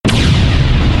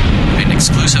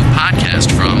exclusive podcast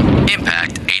from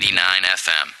Impact 89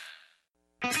 FM.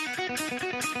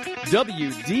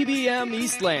 WDBM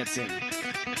East Lansing.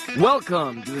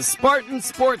 Welcome to the Spartan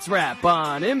Sports Wrap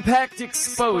on Impact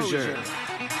Exposure.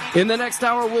 In the next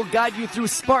hour, we'll guide you through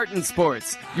Spartan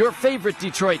sports, your favorite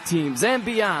Detroit teams, and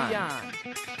beyond.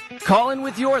 Call in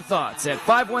with your thoughts at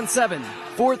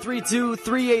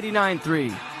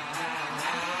 517-432-3893.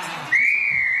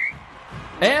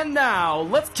 And now,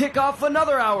 let's kick off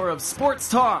another hour of sports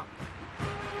talk.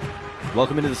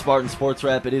 Welcome into the Spartan Sports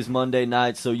Wrap. It is Monday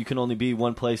night, so you can only be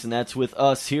one place, and that's with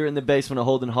us here in the basement of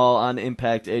Holden Hall on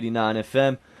Impact 89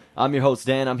 FM. I'm your host,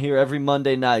 Dan. I'm here every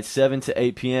Monday night, 7 to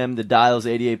 8 p.m. The dial's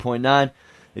 88.9.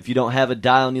 If you don't have a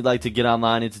dial and you'd like to get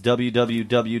online, it's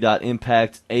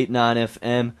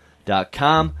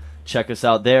www.impact89fm.com. Check us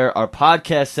out there. Our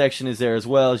podcast section is there as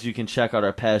well, as you can check out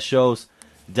our past shows.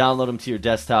 Download them to your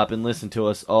desktop and listen to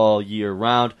us all year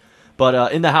round.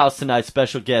 But in the house tonight,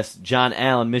 special guest John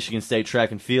Allen, Michigan State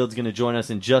Track and Field, is going to join us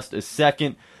in just a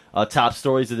second. Top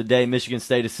stories of the day, Michigan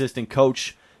State assistant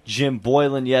coach Jim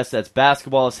Boylan, yes, that's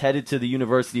basketball, is headed to the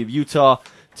University of Utah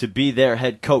to be their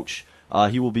head coach.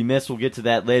 He will be missed. We'll get to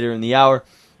that later in the hour.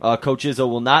 Coach Izzo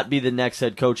will not be the next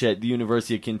head coach at the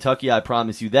University of Kentucky. I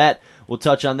promise you that. We'll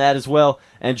touch on that as well.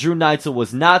 And Drew Neitzel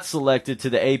was not selected to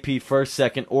the AP first,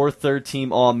 second, or third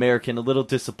team All-American. A little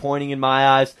disappointing in my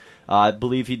eyes. I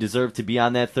believe he deserved to be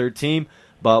on that third team,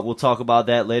 but we'll talk about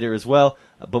that later as well.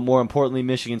 But more importantly,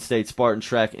 Michigan State Spartan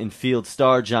Track and Field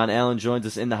star John Allen joins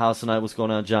us in the house tonight. What's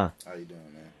going on, John? How you doing,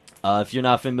 man? If you're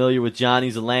not familiar with John,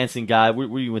 he's a Lansing guy.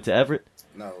 Where you went to Everett?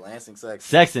 No, Lansing Sexton.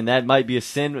 Sexton, that might be a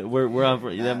sin. We're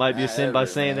on. That might be a sin by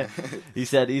Everett, saying man. that. He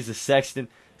said he's a Sexton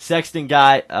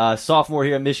guy, sophomore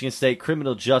here at Michigan State,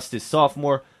 criminal justice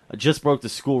sophomore. Just broke the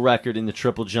school record in the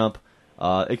triple jump.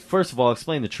 First of all,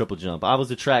 explain the triple jump. I was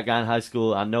a track guy in high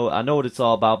school. I know what it's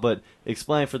all about, but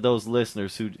explain for those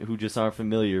listeners who just aren't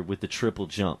familiar with the triple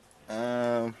jump.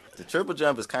 The triple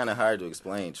jump is kind of hard to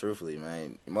explain, truthfully,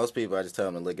 man. Most people, I just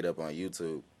tell them to look it up on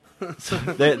YouTube. So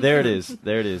there it is.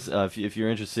 There it is. If you're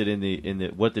interested in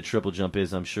the what the triple jump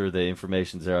is, I'm sure the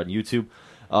information's there on YouTube.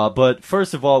 But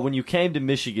first of all, when you came to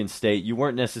Michigan State, you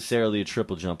weren't necessarily a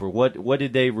triple jumper. What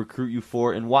did they recruit you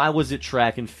for, and why was it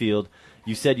track and field?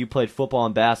 You said you played football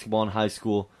and basketball in high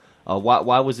school.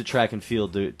 Why was it track and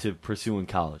field to pursue in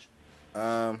college?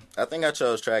 I think I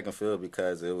chose track and field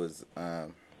because it was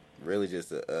really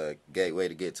just a gateway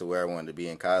to get to where I wanted to be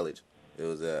in college. It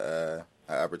was an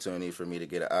opportunity for me to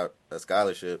get a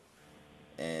scholarship,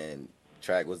 and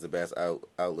track was the best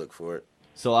outlook for it.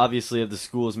 So obviously, of the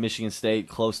schools, Michigan State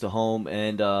close to home,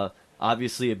 and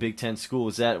obviously a Big Ten school.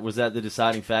 Was that the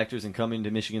deciding factors in coming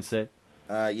to Michigan State?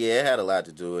 Yeah, it had a lot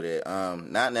to do with it.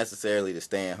 Not necessarily the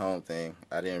staying home thing.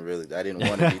 I didn't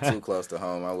want to be too close to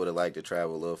home. I would have liked to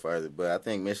travel a little further, but I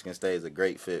think Michigan State is a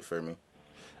great fit for me.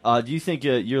 Do you think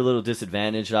you're a little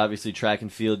disadvantaged? Obviously, track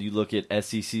and field, you look at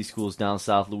SEC schools down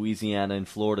south, Louisiana and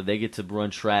Florida, they get to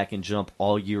run track and jump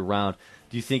all year round.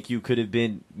 Do you think you could have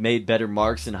made better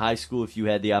marks in high school if you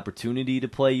had the opportunity to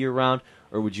play year round,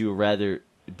 or would you have rather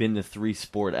been the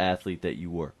three-sport athlete that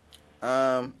you were?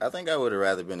 I think I would have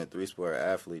rather been a three-sport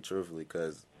athlete, truthfully,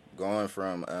 because going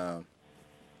from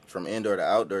indoor to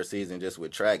outdoor season just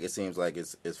with track, it seems like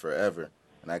it's forever.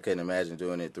 And I couldn't imagine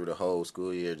doing it through the whole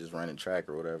school year, just running track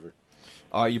or whatever.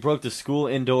 All right, you broke the school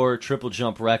indoor triple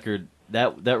jump record.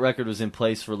 That record was in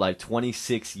place for like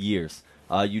 26 years.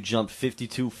 You jumped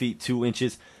 52 feet 2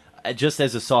 inches just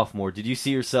as a sophomore. Did you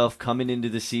see yourself coming into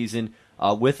the season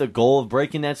with a goal of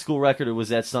breaking that school record, or was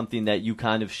that something that you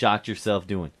kind of shocked yourself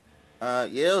doing? Yeah,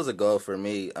 it was a goal for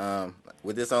me.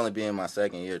 With this only being my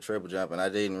second year triple jump, and I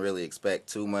didn't really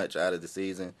expect too much out of the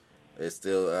season. It's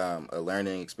still a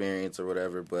learning experience or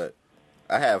whatever, but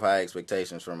I have high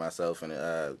expectations for myself,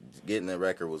 and getting the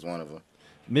record was one of them.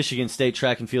 Michigan State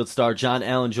track and field star John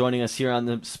Allen joining us here on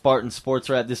the Spartan Sports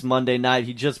Wrap this Monday night.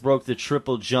 He just broke the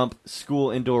triple jump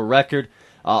school indoor record,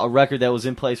 a record that was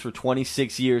in place for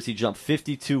 26 years. He jumped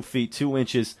 52 feet 2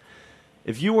 inches.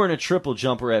 If you weren't a triple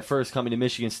jumper at first coming to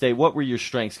Michigan State, what were your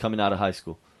strengths coming out of high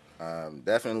school?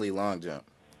 Definitely long jump.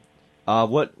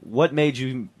 What made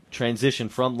you transition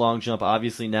from long jump,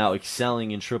 obviously now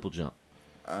excelling in triple jump?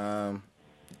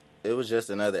 It was just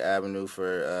another avenue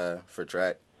for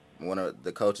track. One of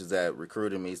the coaches that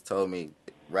recruited me told me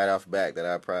right off the bat that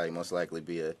I'd probably most likely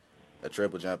be a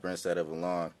triple jumper instead of a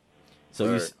long.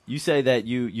 So you say that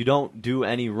you don't do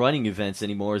any running events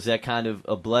anymore. Is that kind of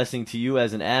a blessing to you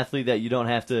as an athlete that you don't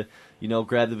have to,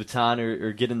 grab the baton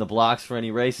or get in the blocks for any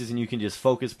races, and you can just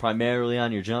focus primarily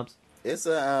on your jumps? It's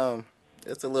a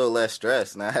little less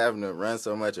stress, not having to run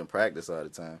so much in practice all the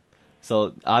time.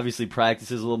 So obviously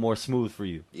practice is a little more smooth for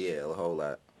you. Yeah, a whole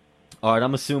lot. All right,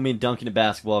 I'm assuming dunking the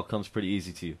basketball comes pretty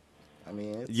easy to you. I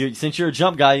mean, Since you're a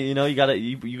jump guy,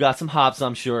 you got some hops,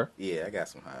 I'm sure. yeah, I got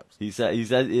some hops. He said,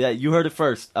 yeah, you heard it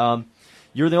first.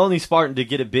 You're the only Spartan to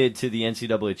get a bid to the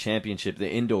NCAA championship, the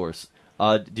indoors.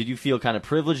 Did you feel kind of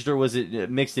privileged, or was it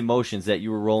mixed emotions that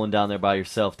you were rolling down there by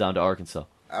yourself down to Arkansas?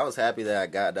 I was happy that I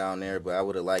got down there, but I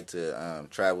would have liked to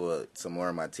travel with some more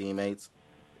of my teammates.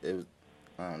 It was,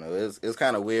 I don't know, it was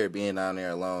kind of weird being down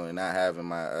there alone and not having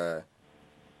my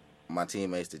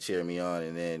teammates to cheer me on,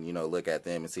 and then look at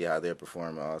them and see how they're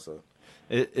performing also.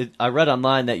 I read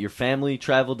online that your family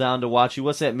traveled down to watch you.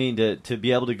 What's that mean to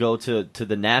be able to go to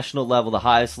the national level, the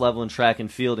highest level in track and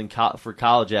field for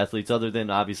college athletes, other than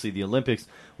obviously the Olympics?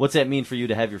 What's that mean for you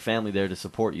to have your family there to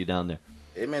support you down there?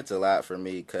 It meant a lot for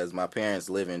me because my parents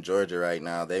live in Georgia right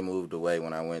now. They moved away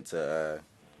when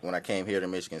I came here to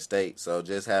Michigan State. So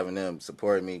just having them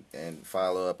support me and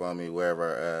follow up on me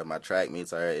wherever my track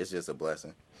meets are, it's just a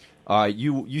blessing. All right,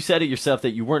 you said it yourself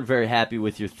that you weren't very happy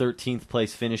with your 13th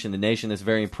place finish in the nation. That's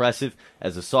very impressive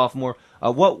as a sophomore.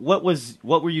 What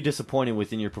were you disappointed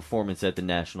with in your performance at the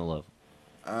national level?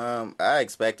 I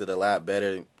expected a lot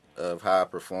better of how I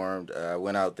performed. I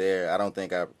went out there. I don't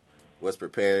think I was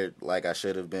prepared like I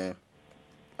should have been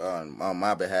on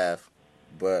my behalf,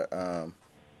 but I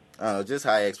don't know, just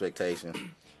high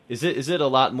expectation. Is it a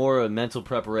lot more a mental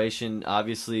preparation?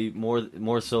 Obviously,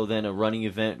 more so than a running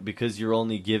event because you're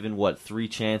only given 3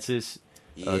 chances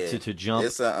to jump.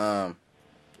 It's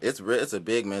a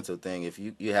big mental thing. If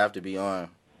you have to be on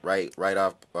right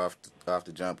off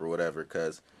the jump or whatever,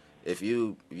 because if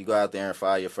you go out there and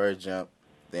foul your first jump,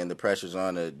 then the pressure's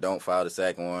on to don't foul the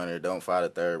second one or don't foul the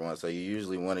third one. So you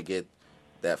usually want to get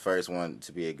that first one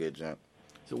to be a good jump.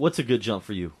 So what's a good jump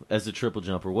for you as a triple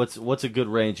jumper? What's a good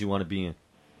range you want to be in?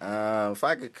 If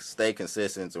I could stay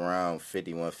consistent around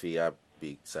 51 feet, I'd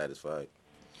be satisfied.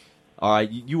 All right,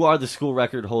 you are the school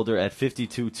record holder at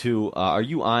 52.2. Are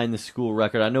you eyeing the school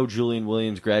record? I know Julian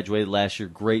Williams graduated last year.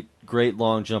 Great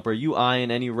long jumper. Are you eyeing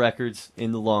any records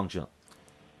in the long jump?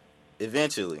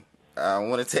 Eventually. I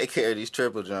want to take care of these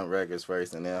triple jump records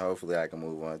first, and then hopefully I can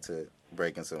move on to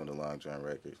breaking some of the long jump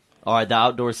records. All right, the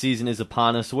outdoor season is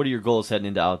upon us. What are your goals heading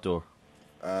into outdoor?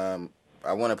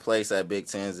 I want to place at Big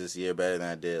Tens this year better than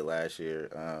I did last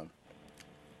year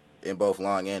in both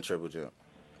long and triple jump.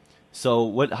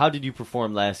 So how did you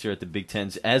perform last year at the Big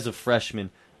Tens as a freshman?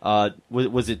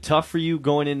 Was it tough for you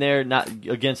going in there, not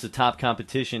against the top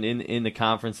competition in the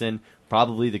conference and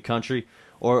probably the country,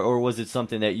 or was it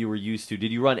something that you were used to?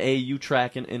 Did you run AAU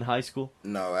track in high school?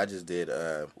 No, I just did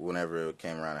whenever it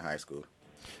came around in high school.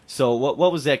 So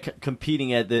what was that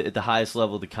competing at the highest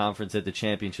level of the conference at the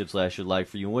championships last year like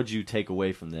for you? And what did you take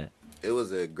away from that? It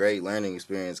was a great learning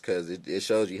experience because it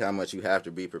shows you how much you have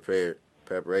to be prepared.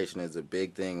 Preparation is a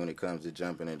big thing when it comes to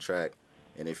jumping in track,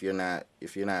 and if you're not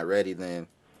ready, then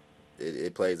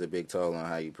it plays a big toll on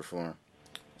how you perform.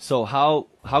 So how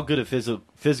good a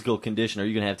physical condition are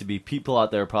you going to have to be? People out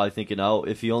there are probably thinking, oh,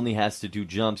 if he only has to do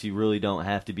jumps, you really don't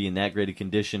have to be in that great a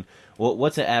condition.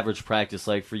 What's an average practice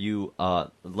like for you?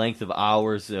 Length of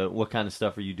hours? What kind of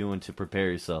stuff are you doing to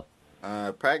prepare yourself?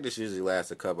 Practice usually lasts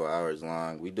a couple hours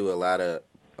long. We do a lot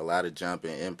of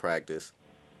jumping in practice.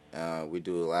 We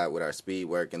do a lot with our speed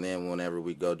work, and then whenever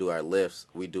we go do our lifts,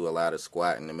 we do a lot of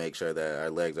squatting to make sure that our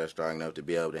legs are strong enough to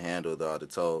be able to handle all the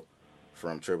toll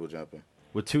from triple jumping.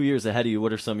 With 2 years ahead of you,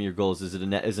 what are some of your goals? Is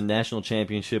a national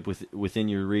championship within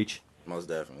your reach? Most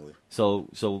definitely. So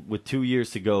with 2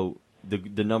 years to go,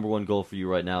 the number one goal for you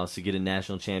right now is to get a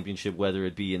national championship, whether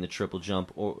it be in the triple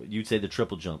jump or you'd say the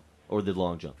triple jump or the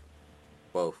long jump.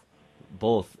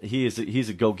 Both. He's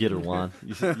a go-getter, Juan.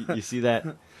 You see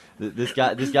that? This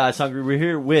guy's hungry. We're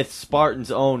here with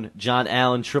Spartan's own John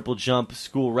Allen, triple jump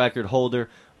school record holder.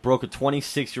 Broke a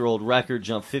 26-year-old record,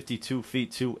 jumped 52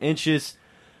 feet 2 inches.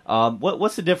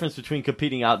 What's the difference between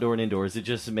competing outdoor and indoor? Is it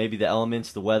just maybe the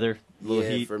elements, the weather,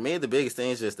 heat? For me, the biggest thing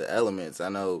is just the elements. I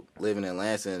know living in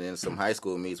Lansing in some high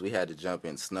school meets, we had to jump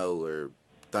in snow or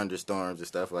thunderstorms and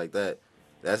stuff like that.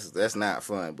 That's not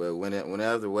fun. But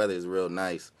whenever the weather is real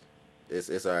nice,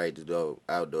 it's all right to go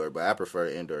outdoor. But I prefer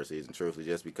indoor season, truthfully,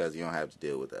 just because you don't have to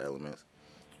deal with the elements.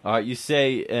 All right, you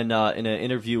say in an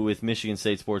interview with Michigan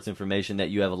State Sports Information that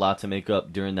you have a lot to make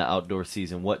up during the outdoor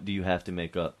season. What do you have to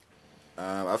make up?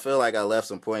 I feel like I left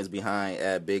some points behind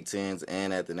at Big Tens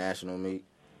and at the national meet,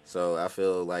 so I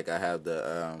feel like I have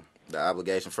the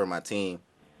obligation for my team.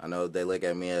 I know they look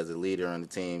at me as a leader on the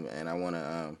team, and I want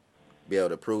to be able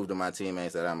to prove to my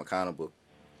teammates that I'm accountable.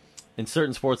 in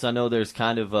certain sports, I know there's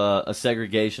kind of a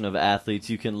segregation of athletes.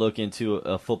 You can look into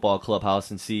a football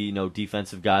clubhouse and see,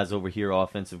 defensive guys over here,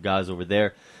 offensive guys over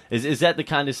there. Is that the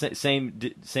kind of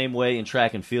same way in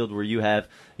track and field where you have,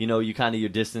 your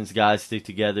distance guys stick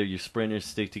together, your sprinters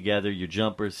stick together, your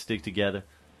jumpers stick together?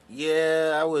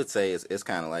 Yeah, I would say it's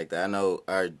kind of like that. I know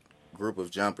our group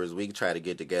of jumpers, we try to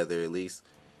get together at least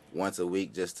once a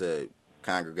week just to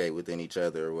congregate within each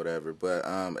other or whatever. But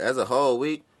as a whole,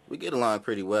 we get along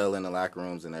pretty well in the locker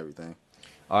rooms and everything.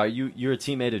 You're a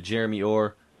teammate of Jeremy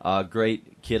Orr,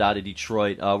 great kid out of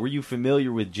Detroit. Were you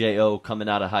familiar with J.O. coming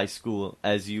out of high school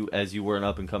as you were an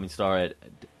up-and-coming star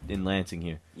in Lansing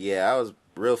here? Yeah, I was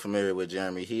real familiar with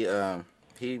Jeremy. He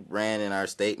ran in our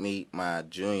state meet my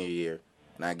junior year,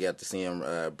 and I got to see him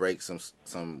break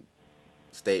some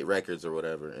state records or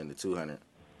whatever in the 200.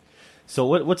 So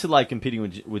what's it like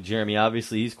competing with Jeremy?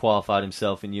 Obviously, he's qualified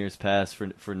himself in years past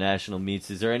for national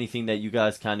meets. Is there anything that you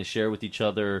guys kind of share with each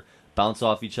other, bounce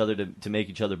off each other to make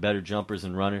each other better jumpers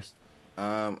and runners?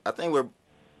 I think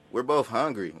we're both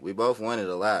hungry. We both want it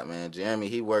a lot, man. Jeremy,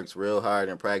 he works real hard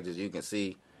in practice. You can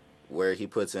see where he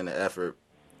puts in the effort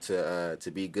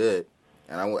to be good.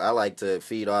 And I like to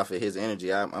feed off of his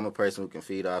energy. I'm a person who can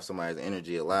feed off somebody's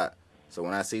energy a lot. So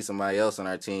when I see somebody else on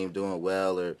our team doing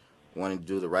well or wanting to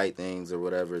do the right things or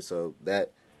whatever, so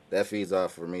that feeds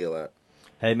off for me a lot.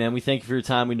 Hey, man, we thank you for your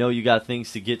time. We know you got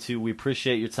things to get to. We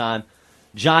appreciate your time.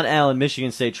 John Allen,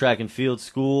 Michigan State Track and Field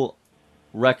School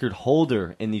record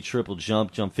holder in the triple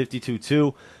jump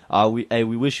 52.2.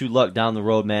 We wish you luck down the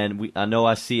road, man. I know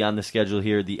I see on the schedule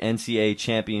here the NCAA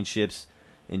Championships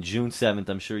in June 7th.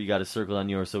 I'm sure you got a circle on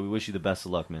yours, so we wish you the best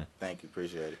of luck, man. Thank you.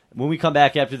 Appreciate it. When we come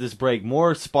back after this break,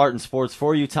 more Spartan sports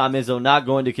for you. Tom Izzo not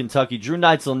going to Kentucky. Drew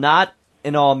Neitzel not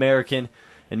an All-American.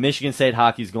 And Michigan State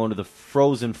hockey is going to the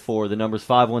Frozen Four. The number's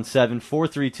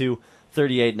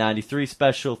 517-432-3893.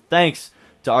 Special thanks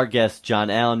to our guest, John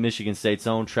Allen, Michigan State's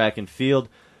own track and field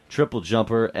triple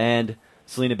jumper, and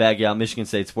Selena Baggiow, Michigan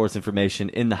State Sports Information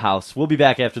in the house. We'll be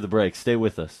back after the break. Stay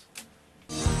with us.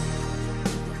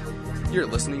 You're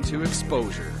listening to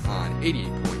Exposure on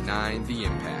 88.9 The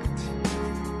Impact.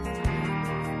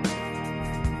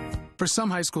 For some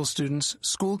high school students,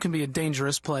 school can be a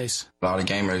dangerous place. A lot of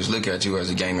gamers look at you as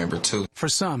a gang member, too. For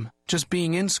some, just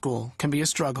being in school can be a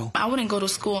struggle. I wouldn't go to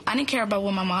school. I didn't care about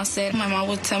what my mom said. My mom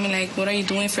would tell me, what are you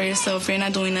doing for yourself? You're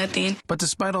not doing nothing. But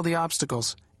despite all the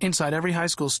obstacles, inside every high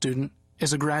school student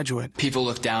is a graduate. People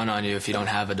look down on you if you don't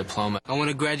have a diploma. I want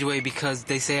to graduate because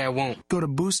they say I won't. Go to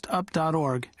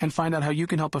boostup.org and find out how you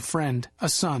can help a friend, a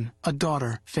son, a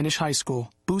daughter finish high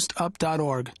school.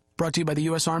 Boostup.org. Brought to you by the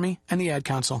U.S. Army and the Ad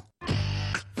Council.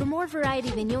 For more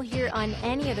variety than you'll hear on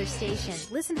any other station,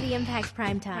 listen to the Impact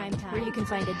Primetime, where you can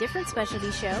find a different specialty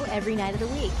show every night of the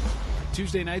week.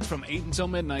 Tuesday nights from 8 until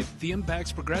midnight, the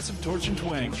Impact's Progressive Torch and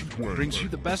Twang brings you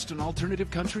the best in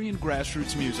alternative country and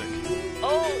grassroots music.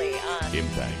 Only on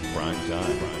Impact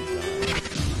Primetime.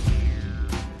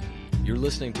 You're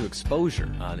listening to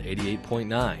Exposure on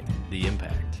 88.9 The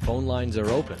Impact. Phone lines are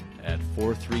open at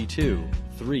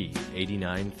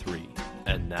 432-3893.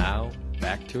 And now,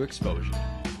 back to Exposure.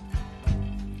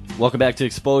 Welcome back to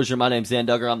Exposure. My name's Dan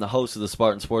Duggar. I'm the host of the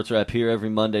Spartan Sports Wrap here every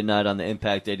Monday night on the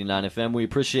Impact 89 FM. We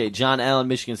appreciate John Allen,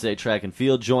 Michigan State Track and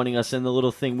Field, joining us in the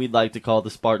little thing we'd like to call the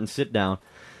Spartan Sit-Down.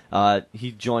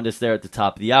 He joined us there at the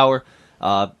top of the hour.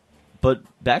 But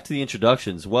back to the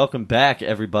introductions. Welcome back,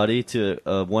 everybody, to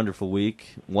a wonderful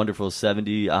week. Wonderful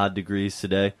 70-odd degrees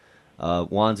today.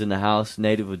 Juan's in the house,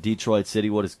 native of Detroit City.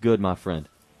 What is good, my friend?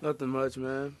 Nothing much,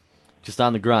 man. Just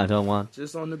on the grind, huh, Juan?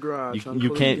 Just on the grind.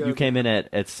 You came in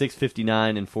at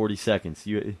 6:59 and 40 seconds.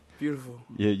 Beautiful.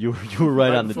 You were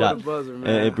right on the dot. The buzzer,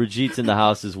 man. Brigitte's in the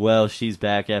house as well. She's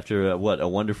back after a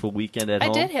wonderful weekend at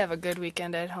home. I did have a good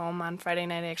weekend at home. On Friday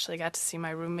night, I actually got to see my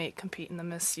roommate compete in the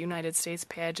Miss United States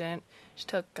pageant. She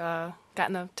got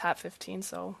in the top 15.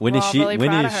 So when is she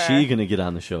gonna get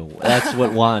on the show? That's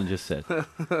what Juan just said.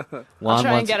 I'll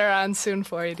try and get her on soon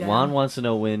for you, Dan. Juan wants to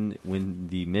know when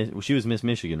she was Miss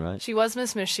Michigan, right? She was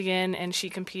Miss Michigan, and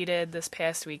she competed this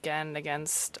past weekend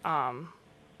against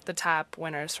the top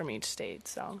winners from each state.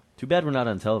 So too bad we're not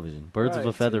on television. Birds of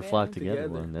a feather flock together.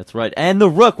 One. That's right. And the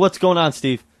Rook. What's going on,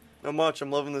 Steve? Not much. I'm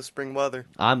loving the spring weather.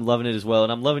 I'm loving it as well,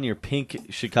 and I'm loving your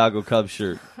pink Chicago Cubs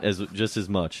shirt just as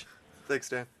much. Thanks,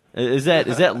 Dan. Is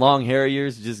that long hair of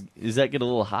yours? Is that get a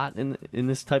little hot in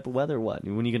this type of weather? Or what?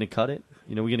 When are you gonna cut it?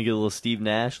 We're gonna get a little Steve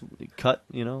Nash cut.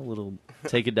 A little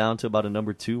take it down to about a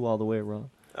number 2 all the way around.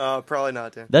 Probably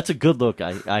not, Dan. That's a good look.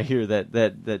 I hear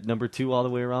that number 2 all the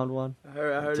way around one. I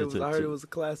heard it was a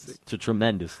classic. It's a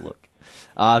tremendous look.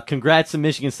 Congrats to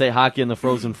Michigan State hockey in the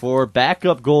Frozen Four.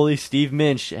 Backup goalie Steve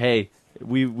Minch. Hey,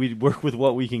 we work with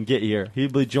what we can get here. He'll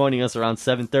be joining us around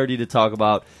 7:30 to talk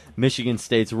about Michigan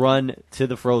State's run to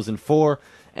the Frozen Four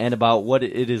and about what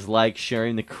it is like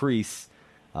sharing the crease,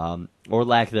 or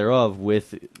lack thereof,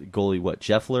 with goalie,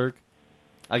 Jeff Lurg?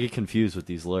 I get confused with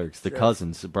these Lurgs. The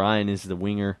cousins. Brian is the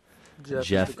winger.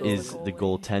 Jeff is the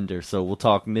goaltender. So we'll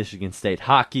talk Michigan State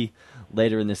hockey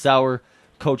later in this hour.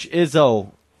 Coach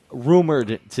Izzo,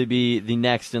 rumored to be the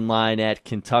next in line at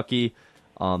Kentucky.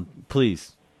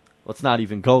 Please, let's not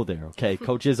even go there, okay?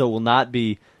 Coach Izzo will not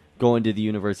be going to the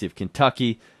University of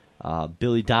Kentucky.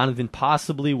 Billy Donovan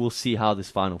possibly. We'll see how this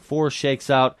Final Four shakes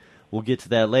out. We'll get to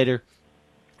that later.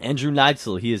 Andrew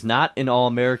Neitzel, he is not an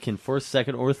All-American first,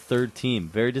 second, or third team.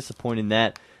 Very disappointing in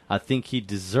that. I think he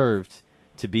deserved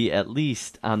to be at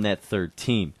least on that third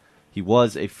team. He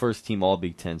was a first-team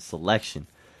All-Big Ten selection.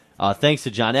 Thanks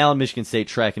to John Allen, Michigan State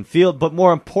Track and Field. But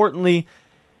more importantly,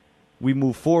 we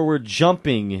move forward,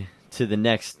 jumping to the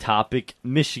next topic.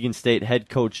 Michigan State head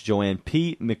coach Joanne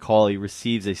P. McCauley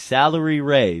receives a salary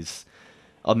raise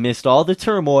amidst all the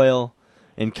turmoil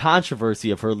and controversy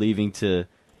of her leaving to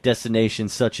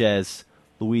destinations such as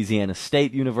Louisiana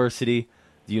State University,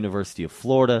 the University of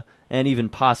Florida, and even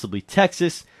possibly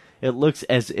Texas. It looks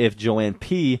as if Joanne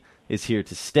P. is here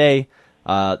to stay.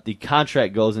 The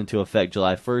contract goes into effect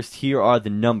July 1st. Here are the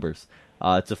numbers.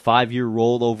 It's a 5-year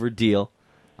rollover deal,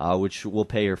 which will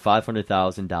pay her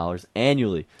 $500,000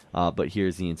 annually. But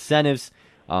here's the incentives.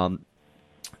 The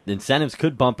incentives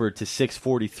could bump her to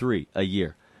 $643,000 a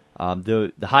year.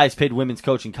 The highest paid women's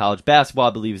coach in college basketball,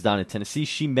 I believe, is down in Tennessee.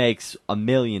 She makes $1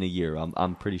 million a year.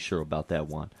 I'm pretty sure about that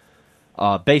one.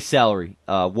 Base salary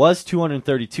was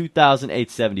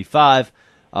 $232,875.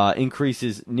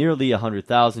 Increases nearly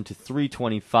 $100,000 to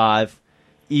 $325,000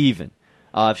 even.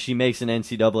 If she makes an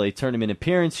NCAA tournament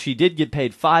appearance, she did get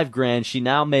paid $5,000. She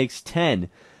now makes $10,000.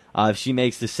 If she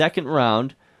makes the second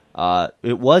round,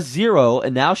 it was $0,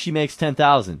 and now she makes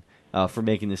 $10,000. For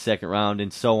making the second round,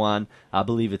 and so on. I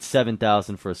believe it's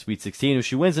 $7,000 for a Sweet 16. If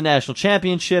she wins the national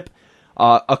championship,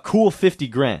 a cool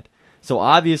 $50,000. So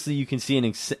obviously you can see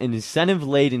an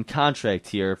incentive-laden contract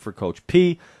here for Coach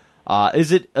P.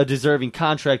 Is it a deserving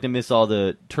contract amidst all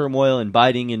the turmoil and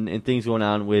biting and things going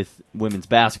on with women's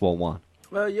basketball, Juan?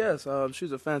 Well, yes.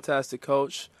 She's a fantastic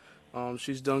coach.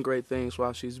 She's done great things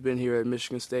while she's been here at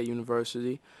Michigan State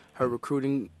University. Her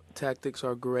recruiting tactics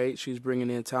are great. She's bringing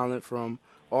in talent from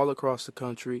all across the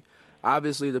country.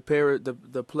 Obviously, the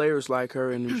players like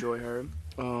her and enjoy her.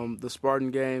 The Spartan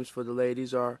games for the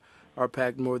ladies are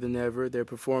packed more than ever. They're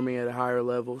performing at a higher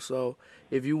level. So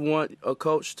if you want a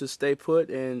coach to stay put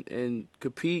and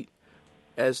compete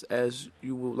as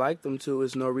you would like them to,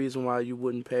 there's no reason why you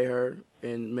wouldn't pay her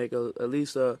and make at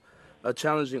least a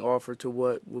challenging offer to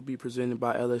what will be presented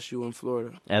by LSU in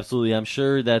Florida. Absolutely. I'm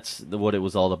sure that's what it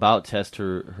was all about, test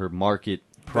her market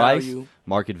price,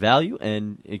 market value,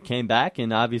 and it came back,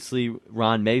 and obviously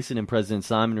Ron Mason and President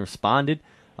Simon responded,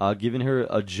 giving her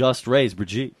a just raise.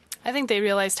 Brigitte? I think they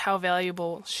realized how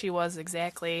valuable she was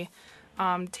exactly,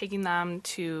 taking them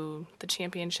to the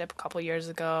championship a couple years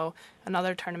ago,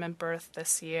 another tournament berth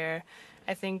this year.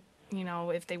 I think,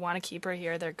 if they want to keep her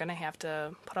here, they're going to have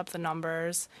to put up the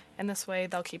numbers, and this way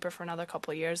they'll keep her for another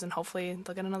couple of years, and hopefully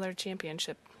they'll get another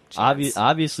championship.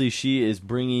 Obviously, she is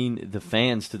bringing the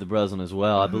fans to the Breslin as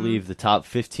well. I believe the top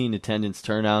 15 attendance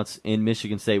turnouts in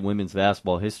Michigan State women's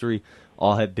basketball history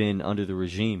all have been under the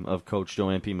regime of Coach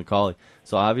Joanne P. McCauley.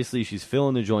 So obviously she's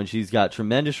filling the joint. She's got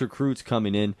tremendous recruits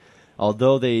coming in.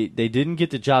 Although they didn't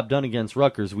get the job done against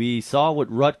Rutgers, we saw what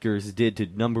Rutgers did to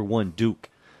number 1 Duke.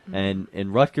 And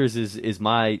Rutgers is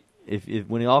my... If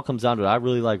when it all comes down to it, I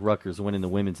really like Rutgers winning the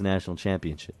women's national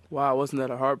championship. Wow, wasn't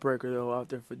that a heartbreaker, though, out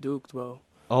there for Duke, though?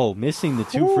 Oh, missing the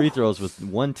 2 free throws with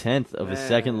 1/10 of a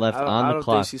second left on the clock.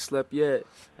 I don't think she slept yet.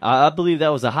 I believe that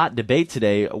was a hot debate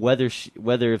today, whether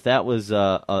if that was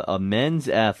a men's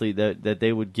athlete that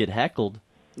they would get heckled,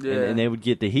 and they would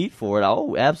get the heat for it.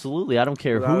 Oh, absolutely. I don't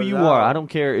care who you are. I don't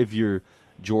care if you're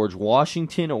George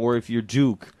Washington or if you're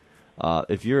Duke.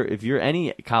 If you're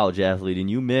any college athlete and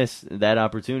you miss that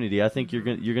opportunity, I think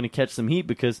you're gonna catch some heat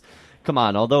because, come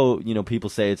on, although people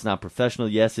say it's not professional,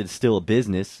 yes, it's still a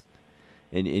business.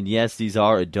 And yes, these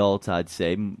are adults, I'd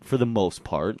say, for the most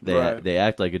part. They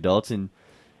act like adults, and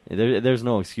there's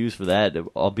no excuse for that,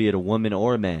 albeit a woman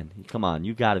or a man. Come on,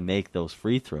 you got to make those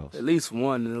free throws. At least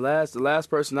one. And the last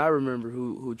person I remember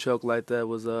who choked like that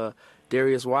was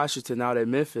Darius Washington out at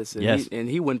Memphis. And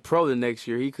he went pro the next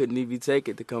year. He couldn't even take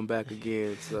it to come back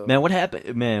again. So. Man, what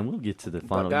happened? Man, we'll get to the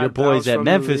final. Your boys at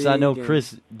Memphis, I know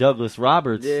Chris Douglas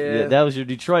Roberts. Yeah, that was your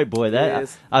Detroit boy.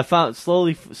 I found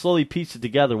slowly pieced it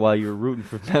together while you were rooting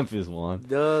for Memphis, Juan.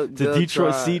 Doug Detroit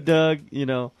tried. see Doug,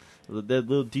 that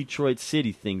little Detroit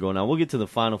City thing going on. We'll get to the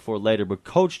Final Four later, but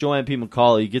Coach Joanne P.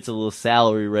 McCauley gets a little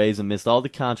salary raise amidst all the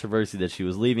controversy that she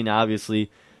was leaving.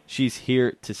 Obviously, she's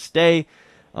here to stay.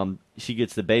 She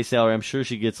gets the base salary. I'm sure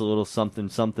she gets a little something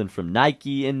from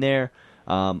Nike in there,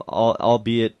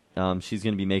 albeit she's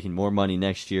going to be making more money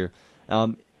next year.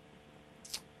 On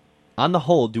the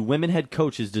whole, do women head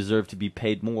coaches deserve to be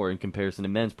paid more in comparison to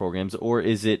men's programs, or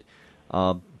is it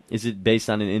based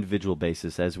on an individual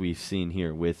basis, as we've seen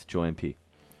here with Joanne P.?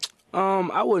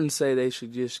 I wouldn't say they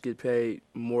should just get paid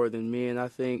more than men. I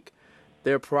think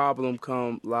their problem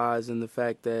lies in the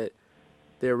fact that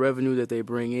their revenue that they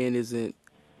bring in isn't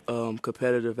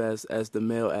competitive as the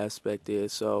male aspect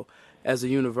is. So as a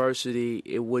university,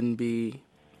 it wouldn't be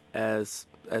as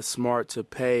smart to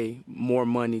pay more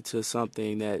money to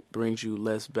something that brings you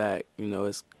less back.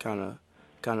 It's kind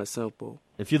of simple.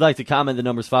 If you'd like to comment, the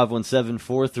number's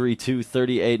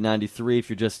 517-432-3893. If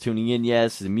you're just tuning in,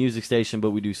 yes, it's a music station,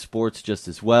 but we do sports just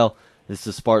as well. This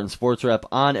is Spartan Sports Wrap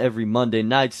on every Monday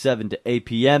night, 7 to 8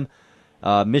 p.m.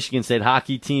 Michigan State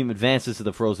hockey team advances to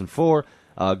the Frozen Four.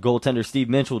 Goaltender Steve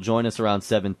Minch will join us around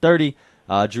 7:30.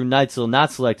 Drew Neitzel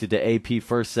not selected to AP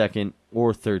first, second,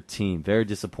 or third team. Very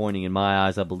disappointing in my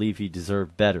eyes. I believe he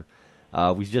deserved better.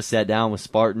 We just sat down with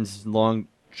Spartans long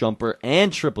jumper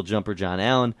and triple jumper John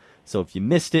Allen. So if you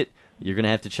missed it, you're going to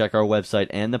have to check our website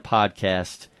and the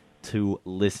podcast to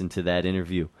listen to that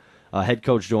interview. Head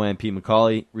coach Joanne P.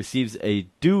 McCauley receives a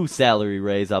due salary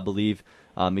raise, I believe,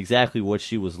 exactly what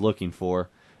she was looking for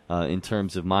in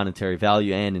terms of monetary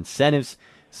value and incentives.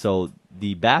 So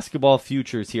the basketball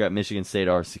futures here at Michigan State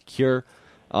are secure.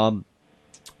 A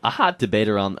hot debate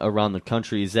around the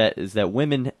country is that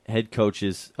women head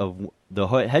coaches of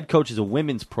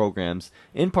women's programs,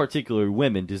 in particular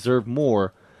women, deserve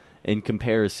more in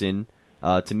comparison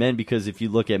to men, because if you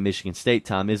look at Michigan State,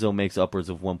 Tom Izzo makes upwards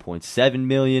of $1.7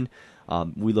 million.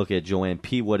 We look at Joanne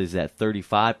P. What is that?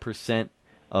 35%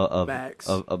 of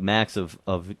max of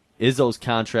Izzo's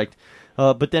contract.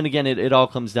 But then again, it all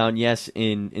comes down, yes,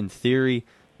 in theory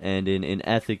and in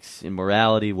ethics, in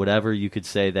morality, whatever, you could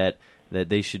say that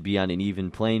they should be on an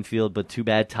even playing field, but too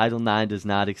bad Title IX does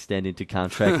not extend into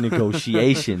contract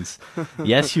negotiations.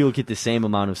 Yes, you'll get the same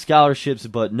amount of scholarships,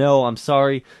 but no, I'm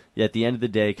sorry. At the end of the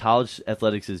day, college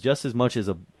athletics is just as much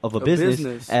of a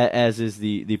business as is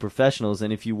the professionals.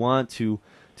 And if you want to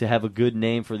have a good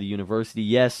name for the university,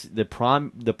 yes, the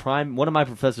prime. One of my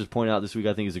professors pointed out this week,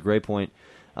 I think is a great point,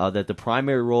 that the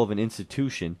primary role of an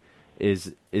institution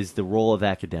is the role of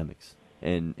academics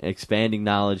and expanding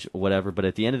knowledge or whatever. But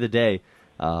at the end of the day,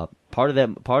 part of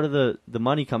the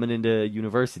money coming into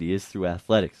university is through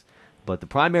athletics. But the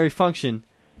primary function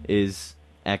is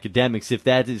academics. If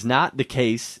that is not the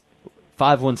case,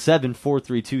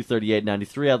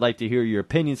 517-432-3893. I'd like to hear your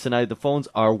opinions tonight. The phones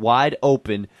are wide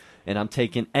open, and I'm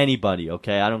taking anybody,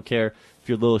 okay? I don't care if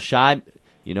you're a little shy,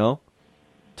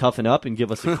 toughen up and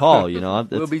give us a call,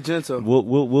 We'll be gentle.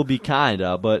 We'll be kind,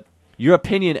 but your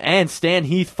opinion. And Stan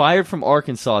Heath fired from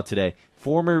Arkansas today.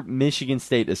 Former Michigan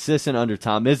State assistant under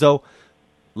Tom Izzo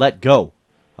let go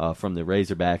from the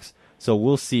Razorbacks. So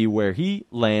we'll see where he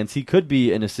lands. He could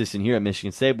be an assistant here at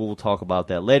Michigan State, but we'll talk about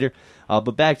that later.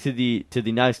 But back to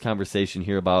the nice conversation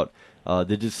here about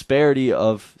the disparity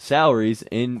of salaries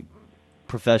in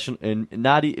professional, and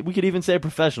we could even say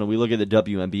professional. We look at the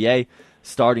WNBA.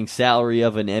 Starting salary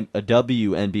of a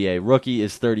WNBA rookie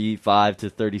is $35,000 to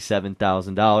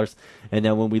 $37,000, and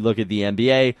then when we look at the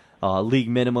NBA, league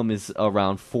minimum is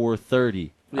around $430,000.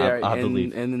 Yeah, I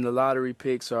believe. And then the lottery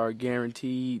picks are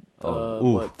guaranteed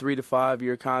 3 to 5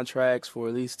 year contracts for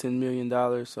at least $10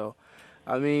 million. So,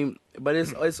 I mean, but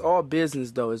it's all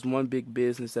business though. It's one big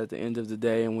business at the end of the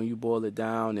day, and when you boil it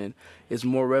down, and it's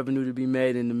more revenue to be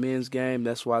made in the men's game.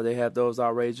 That's why they have those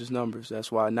outrageous numbers.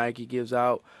 That's why Nike gives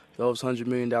out those $100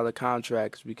 million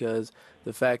contracts, because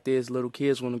the fact is, little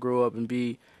kids want to grow up and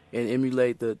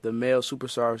emulate the male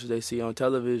superstars they see on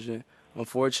television.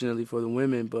 Unfortunately for the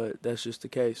women, but that's just the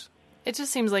case. It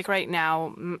just seems like right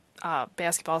now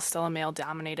basketball is still a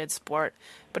male-dominated sport,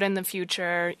 but in the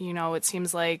future, it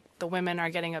seems like the women are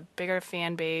getting a bigger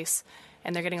fan base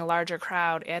and they're getting a larger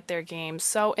crowd at their games.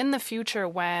 So in the future,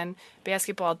 when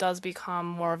basketball does become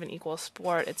more of an equal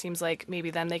sport, it seems like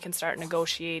maybe then they can start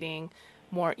negotiating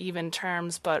more even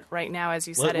terms. But right now, as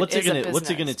you said, it is a business. What's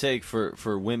it going to take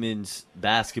for women's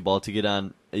basketball to get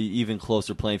on an even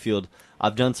closer playing field?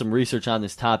 I've done some research on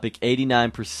this topic.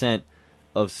 89%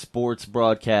 of sports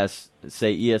broadcasts,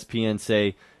 say ESPN,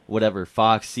 say whatever,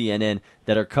 Fox, CNN,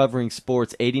 that are covering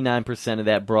sports, 89% of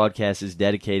that broadcast is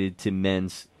dedicated to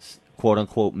men's,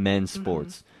 quote-unquote, men's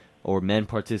sports, or men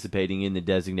participating in the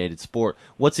designated sport.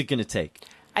 What's it going to take?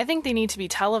 I think they need to be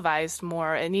televised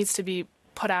more. It needs to be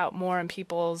put out more in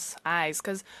people's eyes,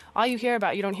 because all you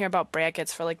don't hear about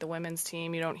brackets for like the women's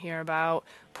team. You don't hear about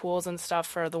pools and stuff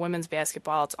for the women's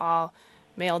basketball. It's all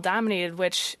male dominated,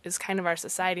 which is kind of our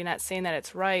society. Not saying that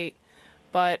it's right,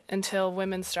 but until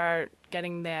women start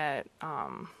getting that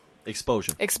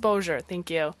exposure, thank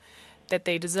you, that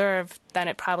they deserve, then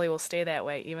it probably will stay that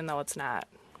way, even though it's not.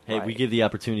 Hey, right. We give the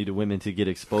opportunity to women to get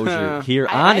exposure here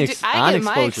on Exposure.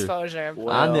 My exposure.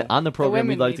 On the program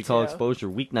we'd like to call too. Exposure,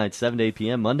 weeknight 7 to 8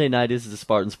 p.m. Monday night is the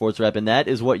Spartan Sports Wrap, and that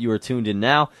is what you are tuned in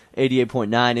now.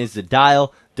 88.9 is the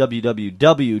dial.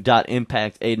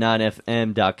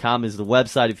 www.impact89fm.com is the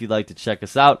website if you'd like to check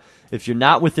us out. If you're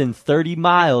not within 30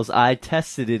 miles, I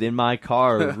tested it in my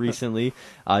car recently,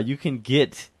 you can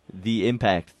get the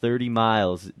Impact 30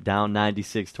 miles down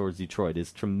 96 towards Detroit.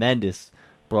 It's tremendous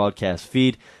broadcast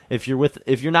feed. If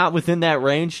you're not within that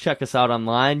range, check us out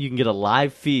online. You can get a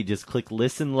live feed. Just click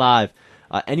Listen Live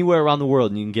anywhere around the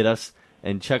world, and you can get us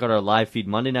and check out our live feed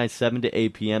Monday night 7 to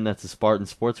 8 p.m. That's the Spartan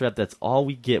Sports Wrap. That's all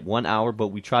we get, 1 hour, but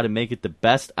we try to make it the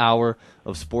best hour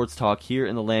of sports talk here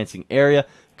in the Lansing area.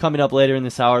 Coming up later in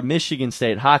this hour, Michigan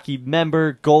State hockey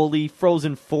member, goalie,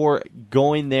 Frozen 4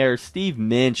 going there. Steve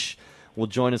Minch will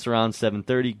join us around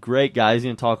 7:30. Great guy. He's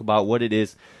going to talk about what it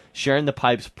is sharing the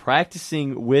pipes,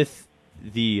 practicing with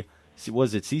the,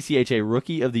 CCHA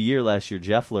Rookie of the Year last year,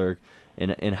 Jeff Lerg,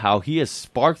 and how he has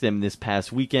sparked them this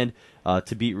past weekend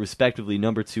to beat respectively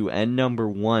number 2 and number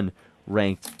 1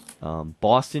 ranked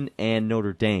Boston and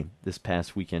Notre Dame this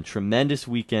past weekend. Tremendous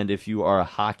weekend if you are a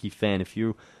hockey fan, if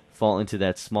you fall into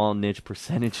that small niche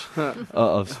percentage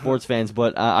of sports fans.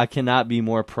 But I cannot be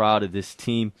more proud of this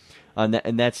team. And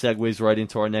that segues right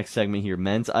into our next segment here,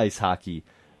 men's ice hockey.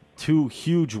 2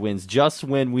 huge wins just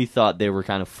when we thought they were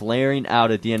kind of flaring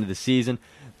out at the end of the season.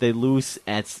 They lose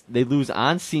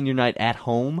on senior night at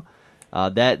home.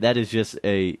 That is just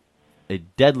a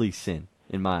deadly sin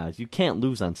in my eyes. You can't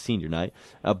lose on senior night,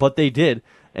 but they did,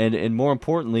 and more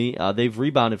importantly, they've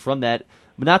rebounded from that.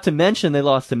 But not to mention they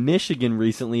lost to Michigan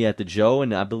recently at the Joe,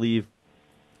 and I believe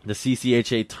the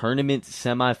CCHA tournament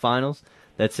semifinals.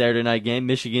 That Saturday night game,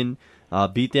 Michigan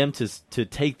beat them to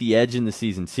take the edge in the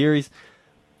season series.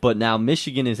 But now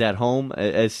Michigan is at home,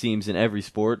 as seems in every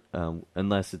sport,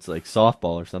 unless it's like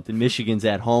softball or something. Michigan's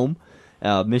at home.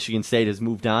 Michigan State has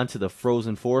moved on to the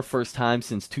Frozen Four, first time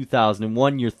since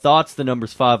 2001. Your thoughts? The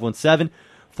number's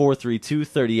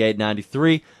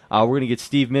 517-432-3893. We're going to get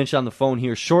Steve Minch on the phone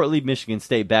here shortly, Michigan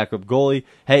State backup goalie.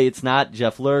 Hey, it's not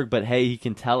Jeff Lerg, but hey, he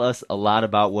can tell us a lot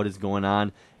about what is going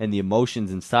on and the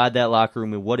emotions inside that locker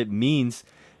room and what it means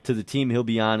to the team he'll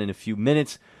be on in a few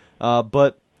minutes.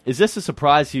 But is this a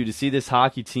surprise to you to see this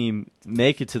hockey team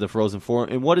make it to the Frozen Four?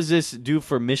 And what does this do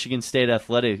for Michigan State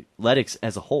athletics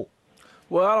as a whole?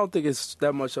 Well, I don't think it's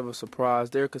that much of a surprise.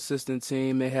 They're a consistent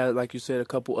team. They had, like you said, a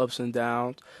couple ups and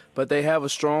downs. But they have a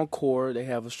strong core. They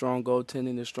have a strong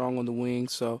goaltending. They're strong on the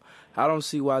wings. So I don't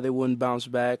see why they wouldn't bounce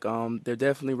back. They're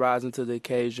definitely rising to the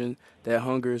occasion. That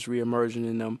hunger is reemerging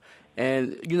in them.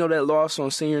 And, that loss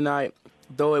on senior night,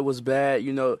 though it was bad,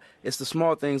 it's the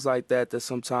small things like that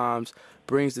sometimes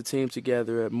brings the team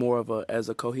together as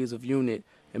a cohesive unit.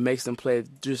 It makes them play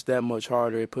just that much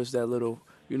harder. It puts that little,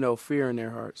 fear in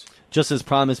their hearts. Just as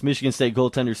promised, Michigan State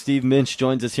goaltender Steve Minch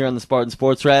joins us here on the Spartan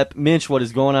Sports Wrap. Minch, what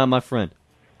is going on, my friend?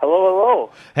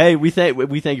 Hello. Hey, we thank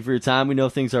you for your time. We know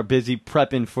things are busy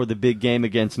prepping for the big game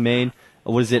against Maine.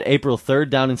 What is it, April 3rd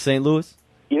down in St. Louis?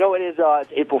 It is.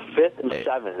 It's April 5th and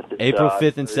 7th. April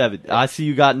 5th and 7th. I see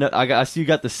you got the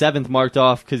 7th marked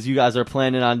off because you guys are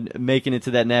planning on making it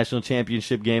to that national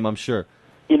championship game, I'm sure.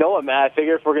 You know what, man? I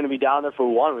figure if we're going to be down there for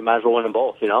one, we might as well win them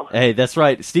both, Hey, that's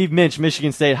right. Steve Minch,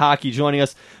 Michigan State hockey, joining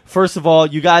us. First of all,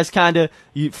 you guys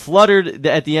you fluttered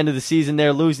at the end of the season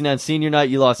there, losing on senior night.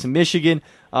 You lost to Michigan,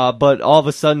 but all of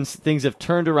a sudden things have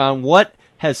turned around. What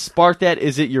has sparked that?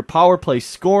 Is it your power play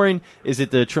scoring? Is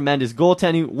it the tremendous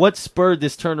goaltending? What spurred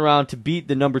this turnaround to beat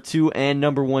the number 2 and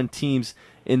number 1 teams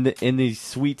in the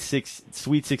Sweet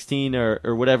 16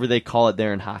 or whatever they call it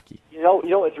there in hockey?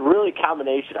 It's really a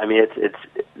combination. I mean, it's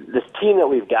this team that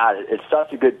we've got. It's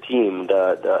such a good team.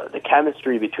 The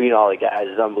chemistry between all the guys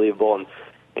is unbelievable, and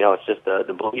it's just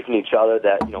the belief in each other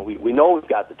that we know we've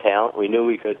got the talent. We knew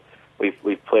we could.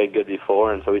 We've played good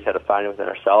before, and so we just had to find it within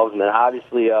ourselves. And then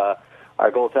obviously our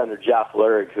goaltender Jeff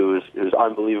Lerg, who's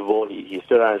unbelievable. He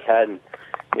stood on his head, and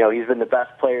he's been the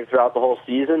best player throughout the whole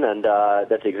season, and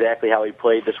that's exactly how he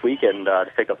played this weekend to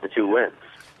pick up the 2 wins.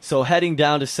 So heading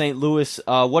down to St. Louis,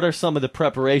 what are some of the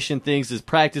preparation things? Is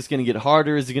practice going to get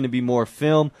harder? Is it going to be more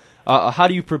film? How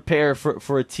do you prepare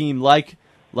for a team like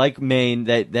Maine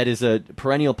that is a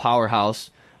perennial powerhouse,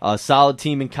 a solid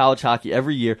team in college hockey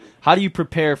every year. How do you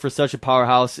prepare for such a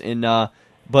powerhouse?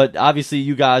 But obviously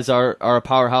you guys are a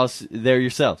powerhouse there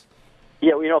yourselves.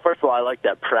 Yeah, well, first of all, I like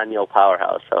that perennial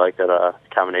powerhouse. I like that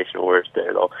combination of words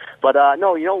there, though. But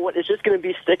no, you know what? It's just going to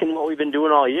be sticking to what we've been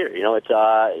doing all year. It's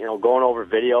going over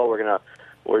video. We're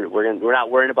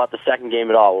not worrying about the second game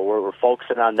at all. We're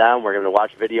focusing on them. We're going to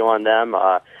watch video on them,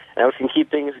 and we can keep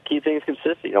things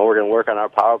consistent. We're going to work on our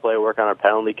power play, work on our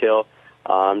penalty kill,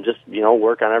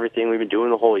 work on everything we've been doing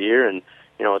the whole year, and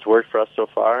it's worked for us so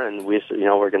far. And we're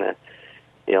going to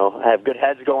have good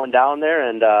heads going down there,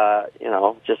 and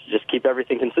just keep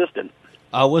everything consistent.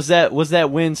 Was that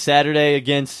win Saturday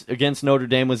against Notre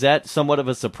Dame? Was that somewhat of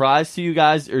a surprise to you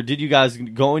guys, or did you guys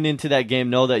going into that game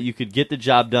know that you could get the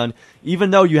job done,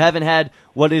 even though you haven't had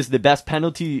what is the best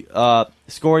penalty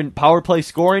scoring power play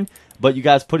scoring, but you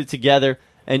guys put it together,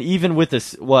 and even with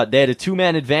this, they had a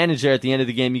 2-man advantage there at the end of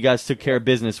the game. You guys took care of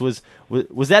business. Was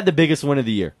that the biggest win of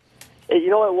the year?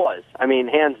 It was. I mean,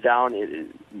 hands down,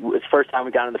 it's the first time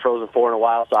we got in the Frozen Four in a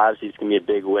while, so obviously it's going to be a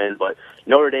big win. But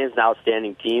Notre Dame's an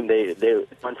outstanding team. They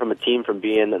went from a team from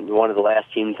being one of the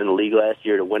last teams in the league last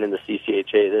year to winning the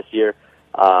CCHA this year.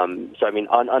 So, I mean,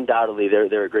 undoubtedly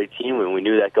they're a great team, and we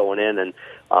knew that going in. And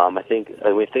I think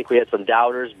we had some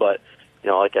doubters, but,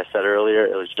 like I said earlier,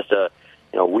 it was just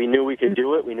we knew we could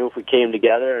do it. We knew if we came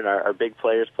together and our big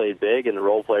players played big and the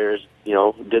role players,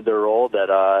 did their role,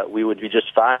 that we would be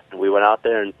just fine. We went out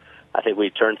there, and I think we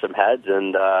turned some heads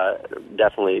and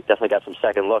definitely got some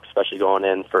second looks, especially going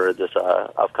in for this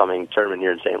upcoming tournament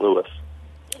here in St. Louis.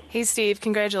 Hey, Steve,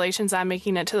 congratulations on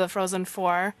making it to the Frozen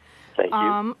Four. Thank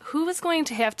you. Who is going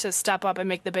to have to step up and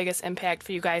make the biggest impact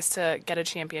for you guys to get a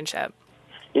championship?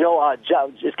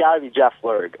 It's got to be Jeff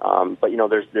Lerg. But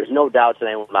there's no doubts in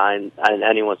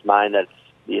anyone's mind that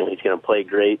he's going to play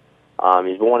great.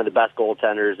 He's been one of the best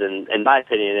goaltenders in my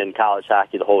opinion in college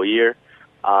hockey the whole year.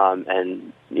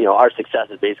 And our success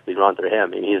is basically run through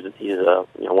him. I mean, he's a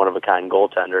one of a kind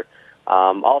goaltender.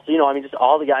 Also, just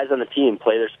all the guys on the team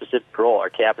play their specific role. Our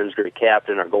captain's a great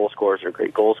captain. Our goal scorers are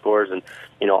great goal scorers, and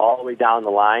all the way down the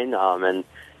line. And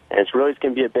it's going to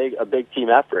be a big team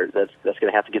effort. That's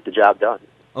going to have to get the job done.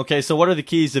 Okay, so what are the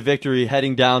keys to victory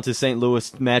heading down to St.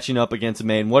 Louis, matching up against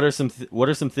Maine? What are some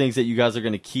things that you guys are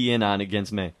going to key in on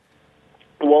against Maine?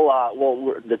 Well,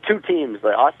 the two teams,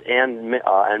 like us and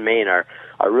Maine, are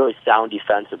really sound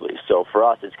defensively. So for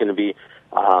us, it's going to be,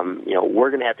 we're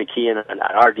going to have to key in on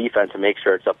our defense and make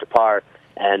sure it's up to par.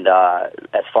 And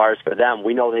as far as for them,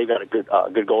 we know they've got a good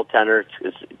goaltender.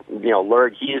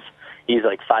 Lerg, he's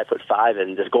like 5'5",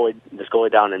 and this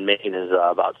goalie down in Maine is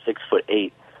about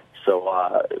 6'8".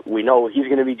 So we know he's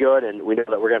going to be good, and we know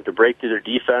that we're going to have to break through their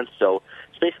defense. So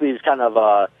it's basically just kind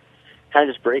of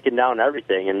just breaking down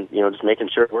everything, and just making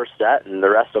sure we're set, and the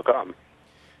rest will come.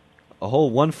 A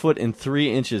whole 1 foot and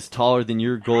 3 inches taller than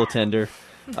your goaltender.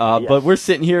 Yes. But we're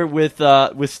sitting here with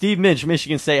Steve Minch,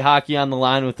 Michigan State hockey, on the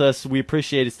line with us. We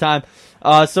appreciate his time.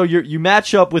 So you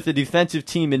match up with a defensive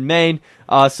team in Maine.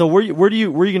 So where are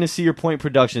you going to see your point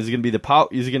production? Is it going to be the power?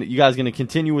 You guys going to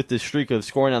continue with the streak of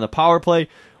scoring on the power play,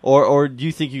 or do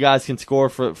you think you guys can score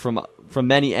from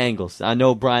many angles? I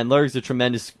know Brian Lerg's a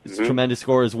tremendous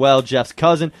scorer as well. Jeff's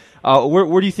cousin.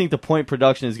 Where do you think the point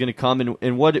production is going to come,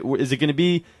 and what is it going to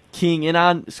be? Keying in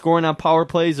on scoring on power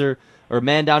plays or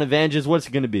man down advantages? What's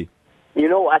it going to be?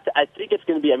 I think it's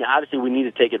going to be. I mean, obviously, we need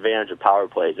to take advantage of power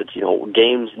plays. It's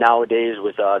games nowadays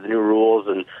with the new rules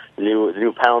and the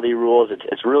new penalty rules.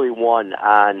 It's really won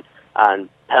on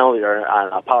penalty or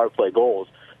on power play goals.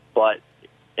 But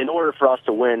in order for us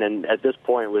to win, and at this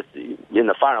point, in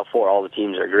the Final Four, all the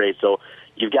teams are great. So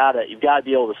you've got to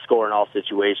be able to score in all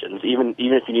situations, even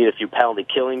if you need a few penalty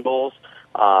killing goals.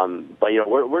 But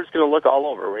we're just going to look all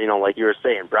over. Like you were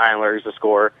saying, Brian Lerg's a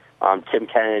scorer. Tim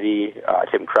Kennedy,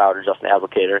 Tim Crowder, Justin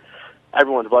Applicator,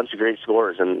 everyone's a bunch of great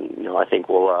scorers, and I think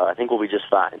we'll be just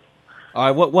fine. All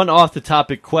right, one off the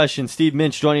topic question. Steve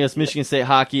Minch joining us, Michigan State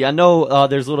hockey. I know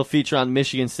there's a little feature on the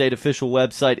Michigan State official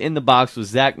website, In the Box with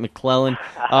Zach McClellan.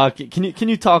 Can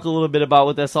you talk a little bit about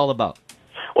what that's all about?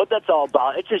 What that's all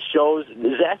about, it just shows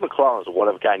Zach McClellan is a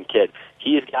one-of-a-kind kid.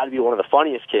 He's got to be one of the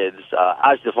funniest kids,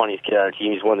 obviously the funniest kid on our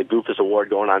team. He's won the Goofus Award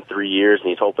going on 3 years, and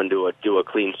he's hoping to do a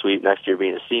clean sweep next year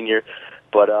being a senior.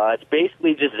 But it's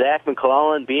basically just Zach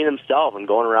McClellan being himself and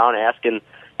going around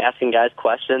asking guys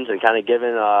questions and kind of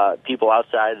giving people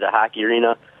outside the hockey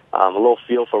arena a little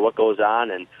feel for what goes on,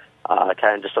 and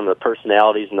kind of just some of the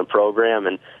personalities in the program.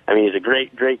 And I mean, he's a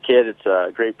great kid. It's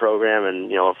a great program,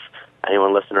 and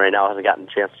anyone listening right now hasn't gotten a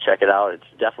chance to check it out, it's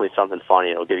definitely something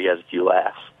funny. It'll give you guys a few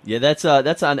laughs. Yeah, that's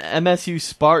on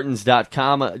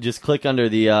MSUSpartans.com. Just click under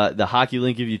the hockey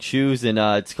link if you choose, and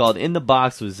it's called In the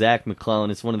Box with Zach McClellan.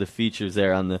 It's one of the features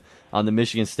there on the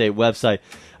Michigan State website.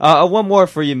 One more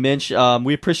for you, Minch.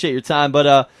 We appreciate your time,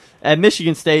 but at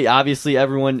Michigan State, obviously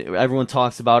everyone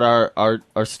talks about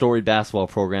our storied basketball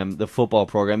program, the football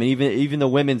program, and even the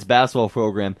women's basketball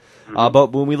program.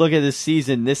 But when we look at this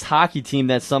season, this hockey team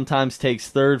that sometimes takes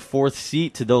third, fourth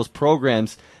seat to those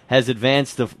programs has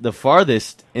advanced the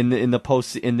farthest in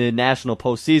the national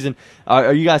postseason.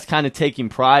 Are you guys kind of taking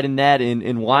pride in that,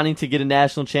 in wanting to get a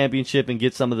national championship and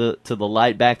get some of the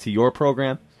light back to your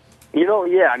program?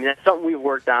 Yeah. I mean, that's something we've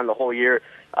worked on the whole year.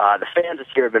 The fans this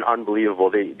year have been unbelievable.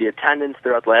 The attendance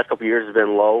throughout the last couple of years has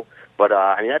been low, but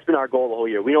I mean that's been our goal the whole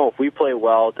year. We know if we play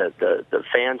well, that the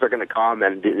fans are going to come,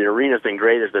 and the arena's been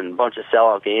great. There's been a bunch of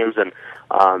sellout games, and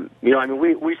I mean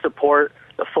we support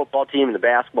the football team and the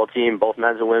basketball team, both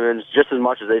men's and women's, just as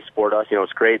much as they support us.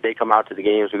 It's great. They come out to the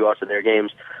games. We go out to their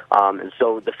games. And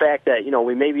so the fact that,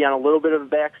 we may be on a little bit of a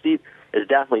backseat is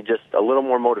definitely just a little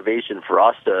more motivation for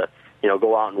us to,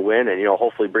 go out and win and,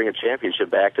 hopefully bring a championship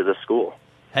back to the school.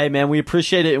 Hey, man, we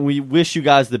appreciate it, and we wish you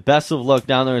guys the best of luck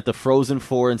down there at the Frozen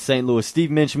Four in St. Louis. Steve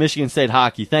Minch, Michigan State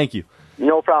Hockey, thank you.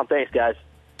 No problem. Thanks, guys.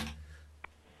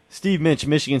 Steve Minch,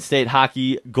 Michigan State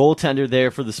Hockey, goaltender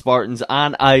there for the Spartans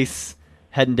on ice,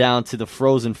 heading down to the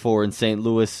Frozen Four in St.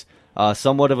 Louis.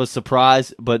 Somewhat of a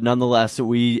surprise, but nonetheless,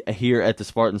 we here at the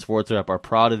Spartan Sports Wrap are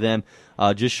proud of them,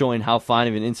 just showing how fine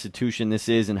of an institution this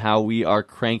is and how we are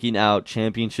cranking out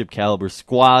championship-caliber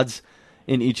squads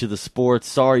in each of the sports.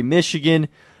 Sorry, Michigan,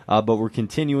 but we're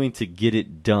continuing to get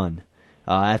it done.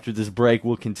 After this break,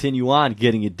 we'll continue on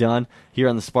getting it done here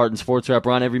on the Spartan Sports Wrap.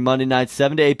 We're on every Monday night,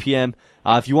 7 to 8 p.m.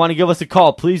 If you want to give us a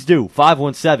call, please do,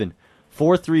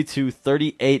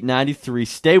 517-432-3893.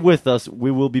 Stay with us.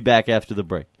 We will be back after the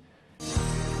break.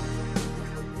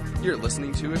 You're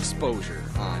listening to Exposure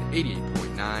on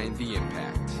 88.9 The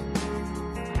Impact.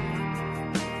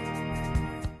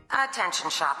 Attention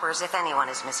shoppers, if anyone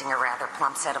is missing a rather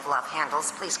plump set of love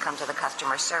handles, please come to the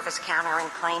customer service counter and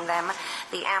claim them.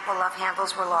 The ample love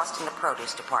handles were lost in the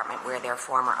produce department where their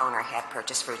former owner had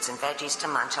purchased fruits and veggies to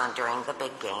munch on during the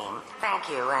big game. Thank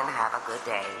you and have a good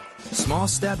day. Small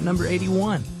step number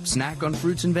 81, snack on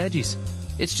fruits and veggies.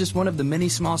 It's just one of the many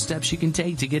small steps you can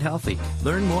take to get healthy.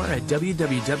 Learn more at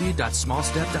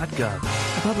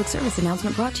www.smallstep.gov. A public service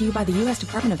announcement brought to you by the U.S.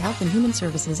 Department of Health and Human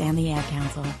Services and the Ad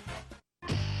Council.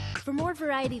 For more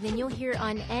variety than you'll hear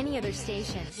on any other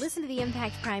station, listen to the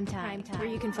Impact Primetime, where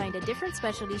you can find a different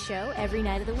specialty show every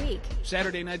night of the week.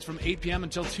 Saturday nights from 8 p.m.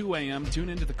 until 2 a.m., tune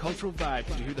into the Cultural Vibe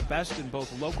to hear the best in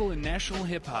both local and national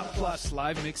hip-hop, plus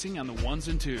live mixing on the ones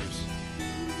and twos.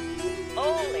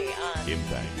 Only on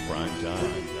Impact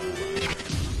Primetime.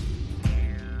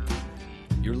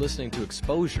 You're listening to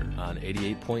Exposure on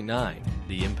 88.9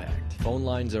 The Impact. Phone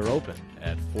lines are open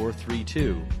at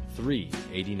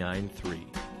 432-3893.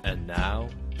 And now,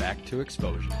 back to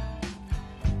Exposure.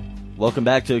 Welcome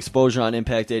back to Exposure on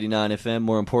Impact 89 FM.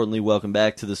 More importantly, welcome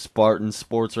back to the Spartan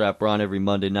Sports Wrap. We're on every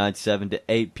Monday night, 7 to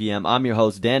 8 p.m. I'm your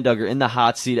host, Dan Duggar, in the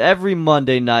hot seat every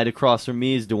Monday night. Across from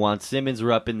me is DeJuan Simmons.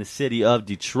 We're up in the city of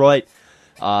Detroit.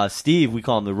 Steve, we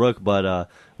call him the Rook, but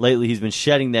lately he's been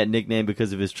shedding that nickname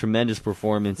because of his tremendous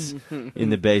performance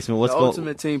in the basement. The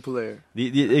ultimate team player.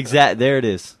 There it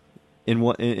is. In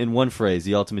one phrase,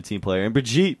 the ultimate team player. And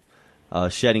Brigitte,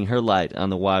 shedding her light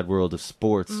on the wide world of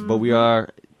sports. But we are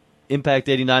Impact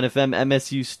 89 FM,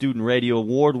 MSU Student Radio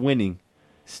award-winning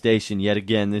station yet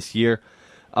again this year.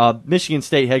 Michigan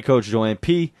State head coach Joanne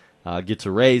P. Gets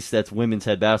a raise. That's women's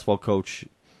head basketball coach.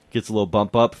 Gets a little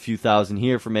bump up, a few thousand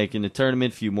here for making the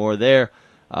tournament, a few more there.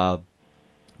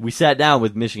 We sat down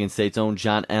with Michigan State's own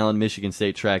John Allen, Michigan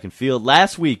State track and field.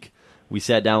 Last week, we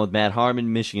sat down with Matt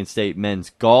Harmon, Michigan State men's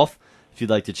golf. If you'd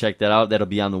like to check that out, that'll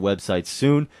be on the website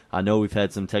soon. I know we've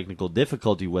had some technical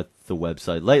difficulty with the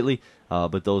website lately,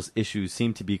 but those issues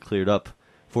seem to be cleared up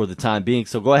for the time being.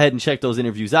 So go ahead and check those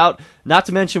interviews out. Not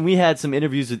to mention, we had some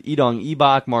interviews with Edong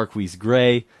Ebach, Marquise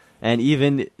Gray, and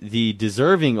even the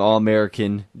deserving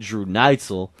All-American Drew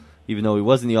Neitzel, even though he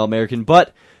wasn't the All-American.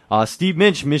 But Steve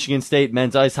Minch, Michigan State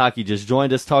men's ice hockey, just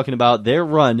joined us talking about their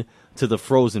run to the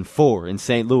Frozen Four in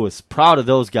St. Louis. Proud of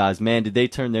those guys, man. Did they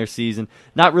turn their season?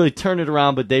 Not really turn it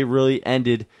around, but they really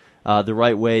ended the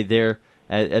right way there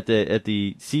at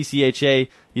the CCHA.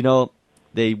 You know,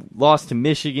 they lost to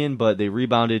Michigan, but they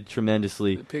rebounded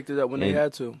tremendously. They picked it up when they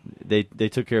had to. They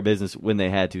took care of business when they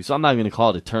had to. So I'm not going to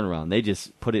call it a turnaround. They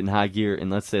just put it in high gear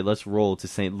and let's roll to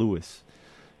St. Louis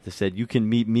They said, "You can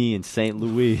meet me in St.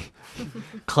 Louis."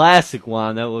 Classic,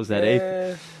 Juan. That was that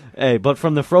eighth. Hey, but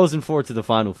from the Frozen Four to the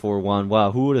Final Four, Juan,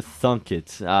 wow, who would have thunk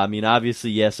it? I mean, obviously,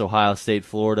 yes, Ohio State,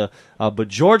 Florida, but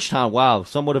Georgetown, wow,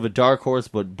 somewhat of a dark horse,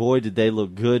 but boy, did they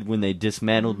look good when they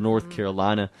dismantled North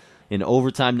Carolina in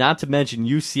overtime. Not to mention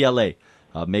UCLA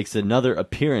makes another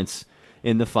appearance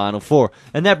in the Final Four.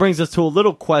 And that brings us to a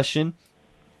little question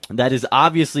that is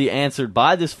obviously answered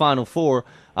by this Final Four,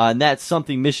 and that's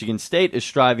something Michigan State is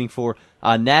striving for,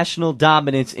 national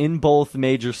dominance in both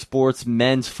major sports,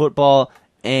 men's football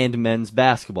and men's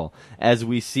basketball. As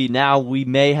we see now, we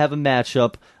may have a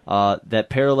matchup that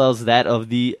parallels that of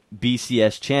the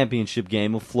BCS championship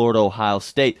game of Florida-Ohio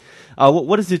State.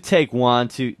 What does it take, Juan,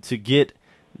 to get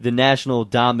the national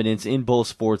dominance in both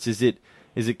sports? Is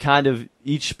it kind of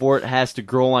each sport has to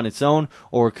grow on its own,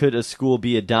 or could a school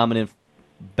be a dominant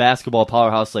basketball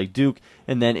powerhouse like Duke,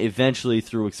 and then eventually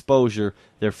through exposure,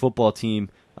 their football team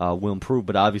will improve?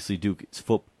 But obviously Duke's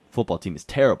football team is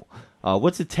terrible.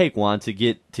 What's it take, Juan, to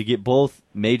get both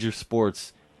major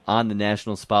sports on the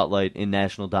national spotlight in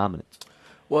national dominance?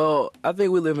 Well, I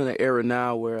think we live in an era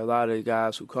now where a lot of the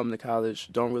guys who come to college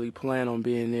don't really plan on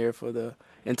being there for the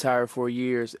entire 4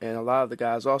 years, and a lot of the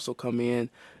guys also come in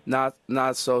not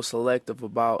so selective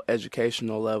about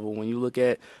educational level. When you look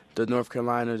at the North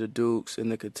Carolina, the Dukes,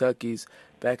 and the Kentuckys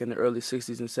back in the early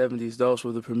 60s and 70s, those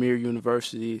were the premier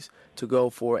universities to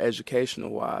go for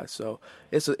educational-wise. So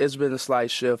it's been a slight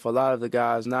shift. A lot of the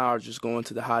guys now are just going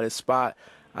to the hottest spot.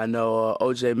 I know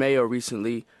O.J. Mayo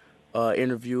recently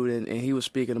interviewed, and he was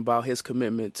speaking about his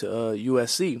commitment to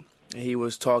USC. And he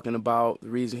was talking about the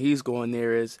reason he's going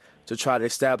there is to try to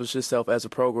establish himself as a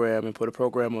program and put a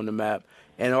program on the map,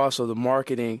 and also the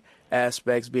marketing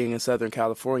aspects being in Southern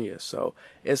California. So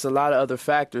it's a lot of other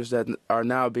factors that are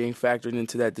now being factored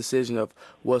into that decision of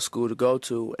what school to go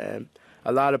to. And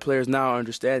a lot of players now are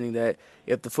understanding that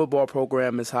if the football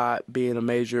program is hot, being a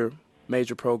major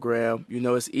program,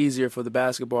 it's easier for the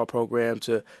basketball program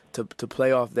to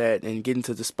play off that and get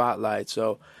into the spotlight.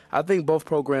 So I think both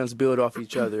programs build off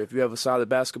each other. If you have a solid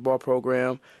basketball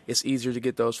program, it's easier to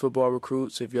get those football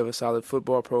recruits. If you have a solid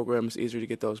football program, it's easier to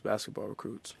get those basketball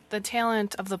recruits. The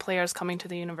talent of the players coming to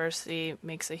the university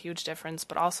makes a huge difference,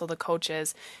 but also the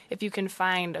coaches. If you can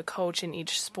find a coach in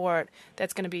each sport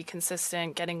that's going to be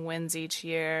consistent, getting wins each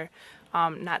year,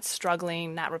 not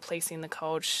struggling, not replacing the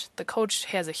coach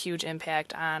has a huge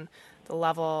impact on the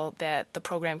level that the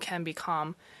program can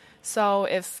become. So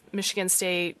if Michigan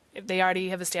State, if they already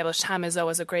have established Tom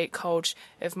Izzo as a great coach,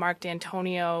 if Mark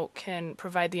D'Antonio can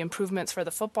provide the improvements for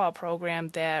the football program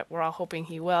that we're all hoping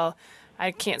he will, I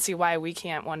can't see why we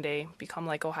can't one day become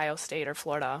like Ohio State or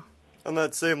Florida. On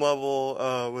that same level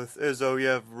with Izzo, you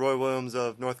have Roy Williams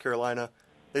of North Carolina.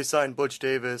 They signed Butch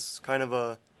Davis, kind of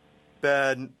a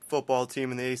bad football team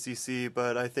in the ACC,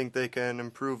 but I think they can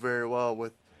improve very well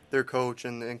with their coach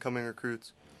and the incoming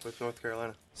recruits with North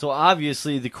Carolina. So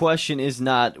obviously the question is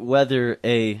not whether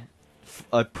a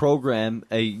program,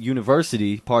 a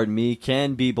university,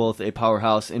 can be both a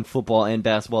powerhouse in football and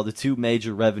basketball, the two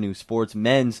major revenue sports,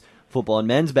 men's football and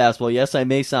men's basketball. Yes, I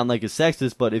may sound like a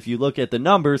sexist, but if you look at the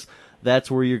numbers, that's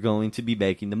where you're going to be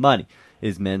making the money,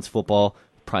 is men's football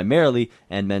primarily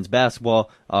and men's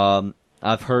basketball.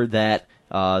 I've heard that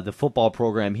the football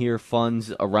program here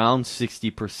funds around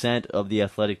 60% of the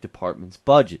athletic department's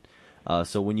budget.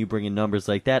 So when you bring in numbers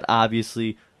like that,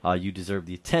 obviously you deserve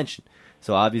the attention.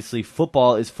 So obviously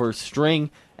football is first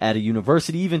string at a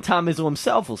university. Even Tom Izzo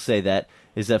himself will say that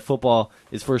football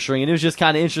is first string. And it was just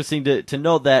kind of interesting to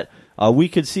note that we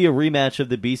could see a rematch of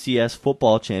the BCS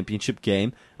football championship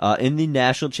game in the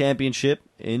national championship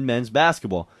in men's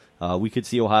basketball. We could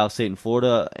see Ohio State and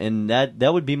Florida, and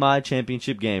that would be my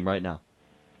championship game right now.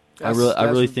 I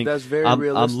really think that's very I'm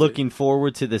realistic. looking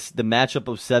forward to the matchup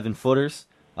of 7-footers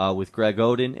with Greg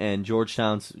Oden and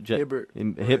Georgetown's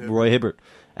Roy Hibbert.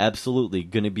 Absolutely,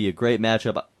 going to be a great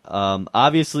matchup.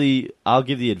 Obviously, I'll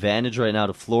give the advantage right now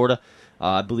to Florida.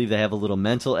 I believe they have a little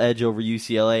mental edge over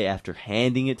UCLA after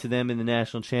handing it to them in the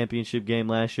national championship game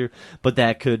last year, but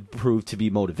that could prove to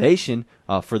be motivation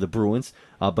for the Bruins.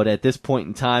 But at this point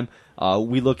in time,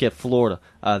 we look at Florida.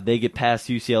 They get past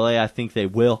UCLA. I think they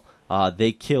will.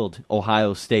 They killed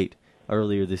Ohio State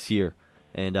earlier this year,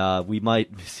 and we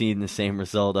might be seeing the same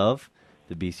result of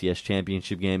the BCS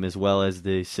championship game as well as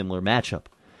the similar matchup.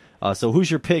 So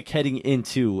who's your pick heading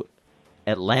into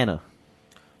Atlanta?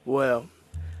 Well,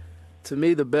 to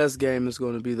me, the best game is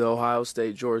going to be the Ohio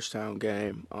State-Georgetown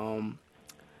game.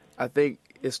 I think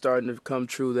it's starting to come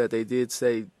true that they did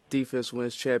say defense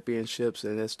wins championships,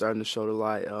 and it's starting to show the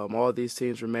light. All these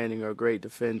teams remaining are great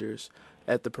defenders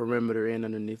at the perimeter and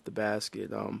underneath the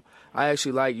basket. I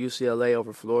actually like UCLA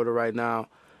over Florida right now.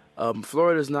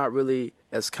 Florida's not really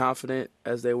as confident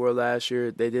as they were last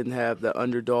year. They didn't have the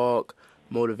underdog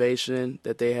motivation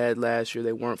that they had last year.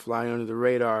 They weren't flying under the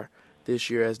radar this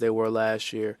year as they were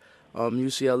last year.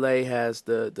 UCLA has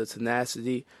the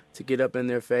tenacity to get up in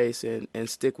their face and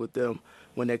stick with them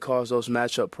when they cause those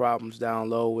matchup problems down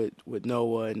low with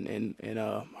Noah and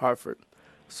Hartford.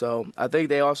 So I think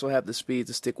they also have the speed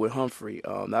to stick with Humphrey.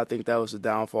 I think that was the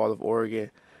downfall of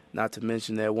Oregon, not to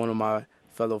mention that one of my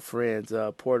fellow friends,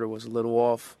 Porter, was a little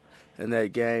off in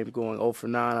that game, going 0 for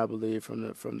 9, I believe, from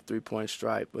the three-point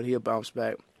stripe, but he'll bounce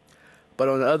back. But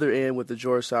on the other end, with the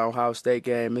Georgetown-Ohio State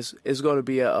game, it's going to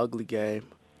be an ugly game.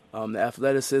 The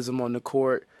athleticism on the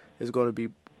court is going to be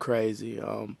crazy.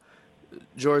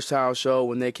 Georgetown showed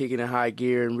when they're kicking in high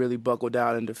gear and really buckle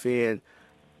down and defend,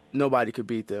 nobody could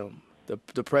beat them.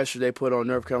 The pressure they put on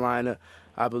North Carolina,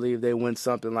 I believe they went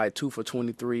something like 2 for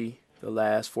 23 the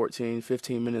last 14,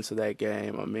 15 minutes of that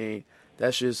game. I mean,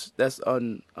 that's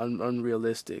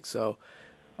unrealistic. So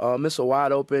it's a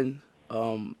wide open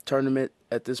tournament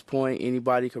at this point.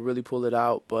 Anybody could really pull it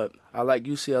out, but I like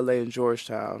UCLA and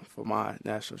Georgetown for my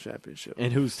national championship.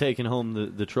 And who's taking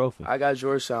home the trophy? I got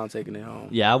Georgetown taking it home.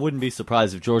 Yeah, I wouldn't be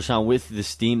surprised if Georgetown, with the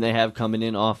steam they have coming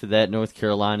in off of that North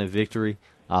Carolina victory,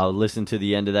 listened to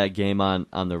the end of that game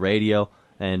on the radio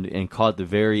and caught the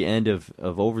very end of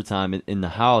overtime in the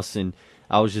house. And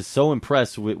I was just so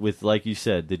impressed with like you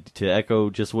said, to echo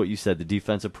just what you said, the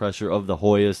defensive pressure of the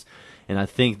Hoyas. And I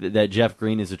think that Jeff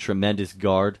Green is a tremendous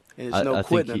guard. And there's no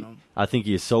quitting him. I think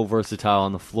he is so versatile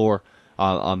on the floor.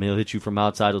 He'll hit you from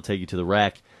outside. He'll take you to the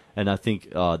rack. And I think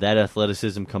that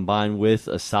athleticism combined with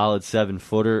a solid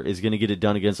 7-footer is going to get it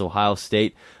done against Ohio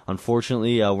State.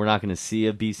 Unfortunately, we're not going to see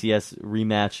a BCS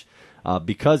rematch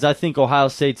because I think Ohio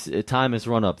State's time has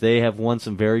run up. They have won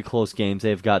some very close games.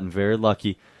 They have gotten very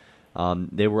lucky.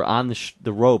 They were on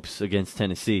the ropes against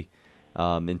Tennessee,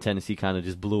 and Tennessee kind of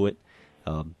just blew it.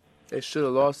 They should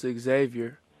have lost to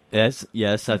Xavier.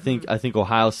 Yes. I think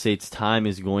Ohio State's time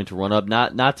is going to run up.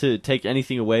 Not to take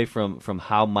anything away from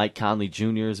how Mike Conley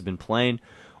Jr. has been playing,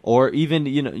 or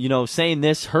even saying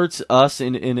this hurts us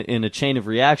in a chain of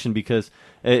reaction because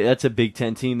that's a Big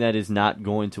Ten team that is not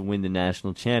going to win the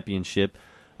national championship,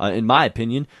 in my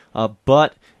opinion.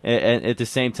 But at the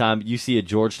same time, you see a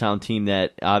Georgetown team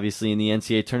that obviously in the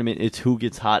NCAA tournament, it's who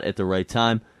gets hot at the right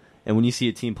time, and when you see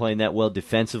a team playing that well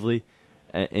defensively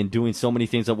and doing so many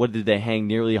things. What did they hang?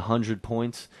 Nearly 100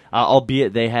 points?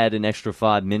 Albeit they had an extra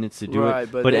 5 minutes to do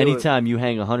it. But anytime you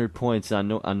hang 100 points on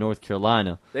North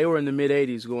Carolina. They were in the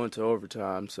mid-80s going to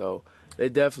overtime, so they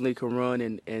definitely can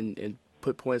run and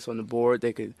put points on the board.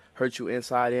 They could hurt you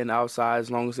inside and outside as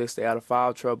long as they stay out of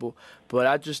foul trouble. But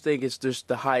I just think it's just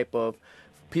the hype of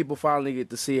people finally get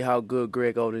to see how good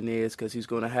Greg Oden is because he's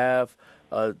going to have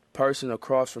a person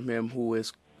across from him who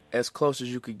is as close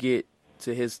as you could get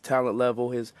to his talent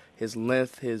level, his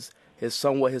length, his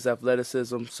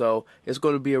athleticism. So it's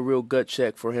going to be a real gut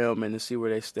check for him and to see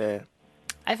where they stand.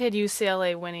 I've had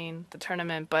UCLA winning the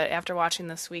tournament, but after watching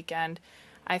this weekend,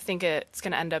 I think it's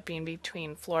going to end up being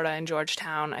between Florida and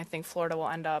Georgetown. I think Florida will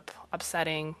end up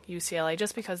upsetting UCLA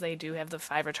just because they do have the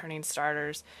 5 returning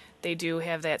starters. They do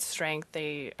have that strength.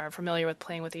 They are familiar with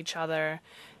playing with each other.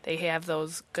 They have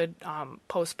those good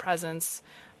post presence.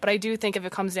 But I do think if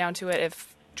it comes down to it,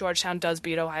 if Georgetown does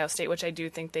beat Ohio State, which I do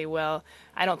think they will,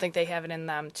 I don't think they have it in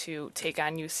them to take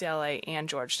on UCLA and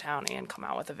Georgetown and come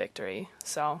out with a victory.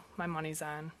 So my money's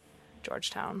on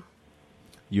Georgetown.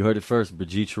 You heard it first.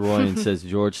 Brigitte Charoyan says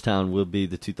Georgetown will be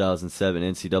the 2007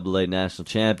 NCAA national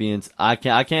champions. I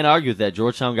can't argue with that.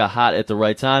 Georgetown got hot at the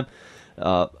right time,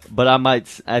 but I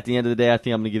might. At the end of the day, I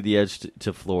think I'm going to give the edge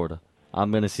to Florida. I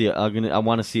want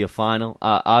to see a final.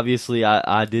 Obviously,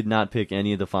 I did not pick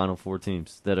any of the Final Four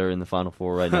teams that are in the Final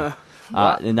Four right now.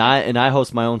 And I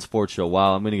host my own sports show.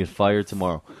 Wow, I'm going to get fired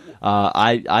tomorrow.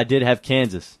 I did have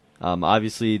Kansas.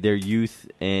 Obviously, their youth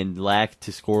and lack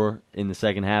to score in the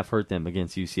second half hurt them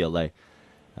against UCLA.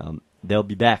 They'll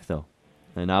be back though,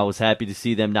 and I was happy to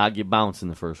see them not get bounced in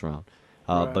the first round.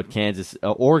 Right. But Kansas,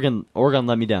 Oregon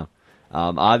let me down.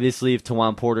 Obviously, if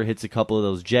Tawan Porter hits a couple of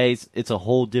those J's, it's a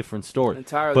whole different story.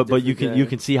 Entirely but you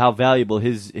can see how valuable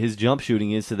his jump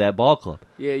shooting is to that ball club.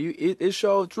 Yeah, it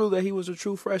showed true that he was a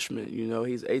true freshman. You know,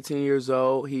 he's 18 years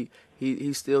old.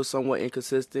 He's still somewhat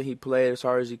inconsistent. He played as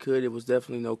hard as he could. It was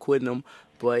definitely no quitting him,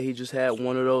 but he just had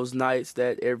one of those nights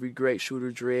that every great shooter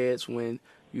dreads when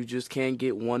you just can't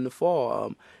get one to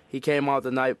fall. He came out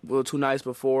the 2 nights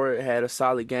before, had a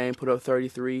solid game, put up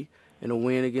 33 in a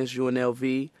win against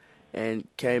UNLV. And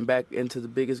came back into the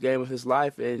biggest game of his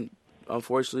life and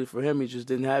unfortunately for him, he just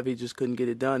didn't have. He just couldn't get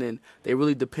it done, and they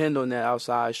really depend on that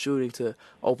outside shooting to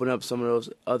open up some of those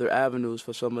other avenues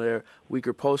for some of their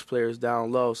weaker post players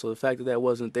down low. So the fact that that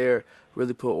wasn't there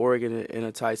really put Oregon in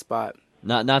a tight spot.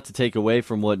 Not to take away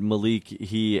from what Malik,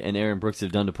 he, and Aaron Brooks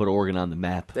have done to put Oregon on the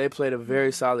map. They played a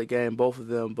very solid game, both of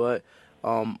them, but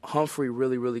Humphrey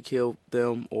really killed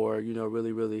them, or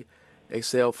really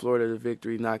excelled Florida to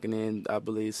victory, knocking in, I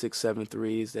believe, 6-7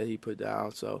 threes that he put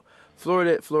down. So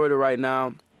Florida right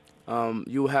now,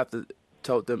 you will have to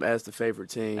tote them as the favorite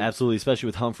team. Absolutely, especially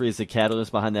with Humphrey as the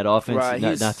catalyst behind that offense.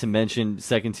 Right, not to mention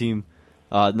third team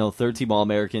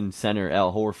All-American center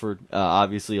Al Horford,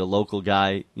 obviously a local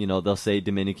guy. They'll say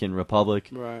Dominican Republic,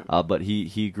 right. But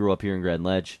he grew up here in Grand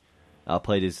Ledge,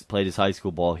 played his high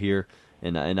school ball here,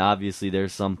 and obviously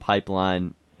there's some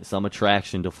pipeline, some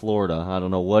attraction to Florida. I don't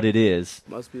know what it is.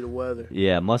 Must be the weather.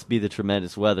 Yeah, it must be the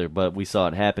tremendous weather, but we saw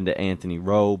it happen to Anthony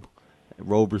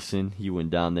Roberson. He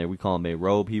went down there. We call him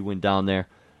A-Robe. He went down there.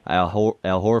 Al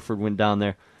Horford went down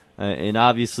there. And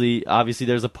obviously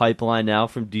there's a pipeline now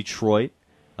from Detroit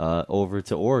over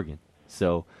to Oregon.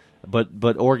 So,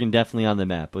 but Oregon definitely on the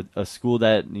map. But a school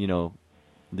that,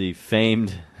 the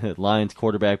famed Lions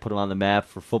quarterback put him on the map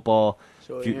for football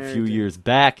a few years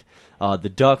back. The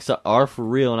Ducks are for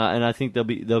real, and I think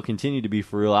they'll continue to be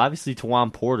for real. Obviously,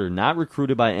 Tawan Porter, not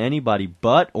recruited by anybody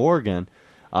but Oregon.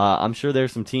 I'm sure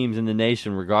there's some teams in the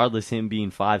nation, regardless him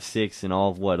being 5'6" and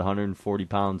all of 140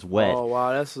 pounds wet. Oh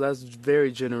wow, that's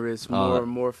very generous.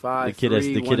 More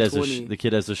 5'3", the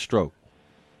kid has a stroke.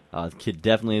 The kid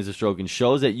definitely has a stroke, and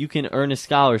shows that you can earn a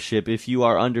scholarship if you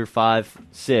are under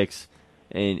 5'6".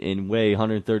 And weigh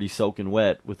 130 soaking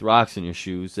wet with rocks in your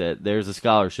shoes, that there's a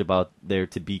scholarship out there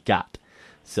to be got.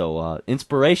 So,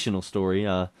 inspirational story.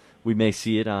 We may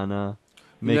see it on...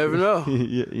 you never know.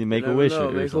 you make a wish.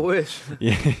 Make a wish.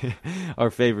 Yeah,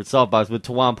 our favorite softbox. But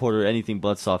Tawan Porter, anything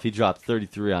but soft. He dropped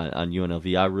 33 on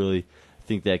UNLV. I really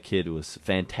think that kid was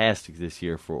fantastic this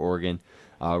year for Oregon.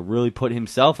 Really put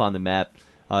himself on the map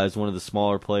as one of the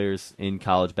smaller players in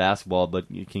college basketball, but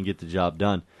you can get the job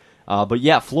done. But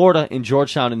yeah, Florida and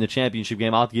Georgetown in the championship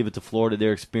game. I'll have to give it to Florida.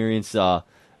 Their experience, they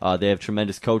have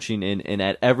tremendous coaching, and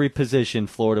at every position,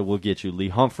 Florida will get you. Lee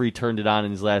Humphrey turned it on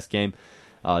in his last game.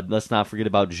 Let's not forget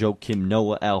about Joakim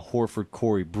Noah, Al Horford,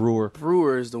 Corey Brewer.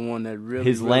 Brewer is the one that really...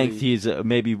 His length, he's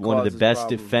maybe one of the best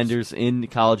defenders in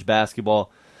college basketball.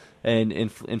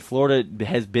 And Florida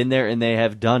has been there, and they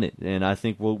have done it. And I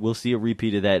think we'll see a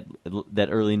repeat of that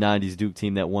early 90s Duke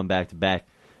team that won back-to-back.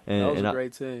 That was a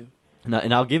great team.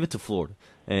 And I'll give it to Florida.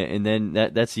 And then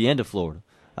that's the end of Florida.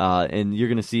 And you're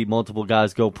going to see multiple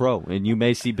guys go pro. And you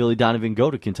may see Billy Donovan go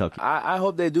to Kentucky. I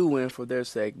hope they do win for their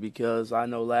sake, because I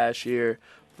know last year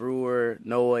Brewer,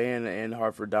 Noah, and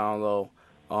Hartford down low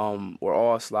were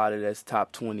all slotted as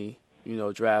top 20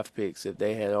 draft picks if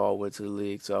they had all went to the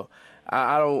league. So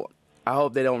I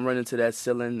hope they don't run into that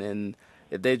ceiling. And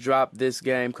if they drop this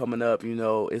game coming up,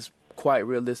 it's quite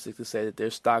realistic to say that their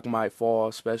stock might fall,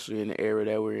 especially in the era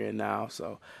that we're in now.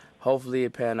 So hopefully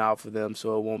it pan out for them,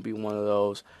 so it won't be one of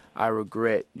those I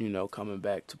regret, coming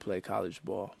back to play college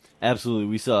ball. Absolutely.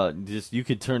 We saw you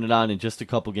could turn it on in just a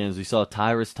couple games. We saw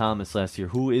Tyrus Thomas last year.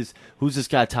 Who's this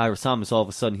guy Tyrus Thomas? All of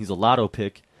a sudden he's a lotto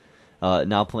pick,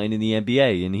 now playing in the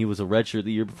NBA, and he was a redshirt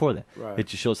the year before that. Right. It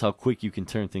just shows how quick you can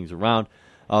turn things around.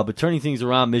 But turning things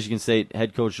around, Michigan State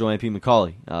head coach Joanne P.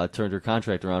 McCauley turned her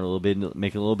contract around a little bit,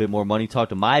 making a little bit more money.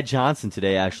 Talked to Maya Johnson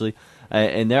today, actually,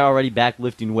 and they're already back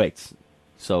lifting weights.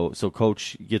 So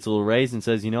coach gets a little raise and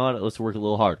says, you know what, let's work a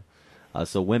little harder.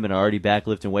 So women are already back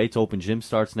lifting weights. Open gym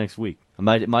starts next week. I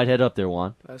might head up there,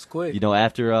 Juan. That's quick.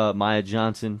 After Maya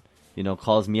Johnson,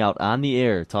 calls me out on the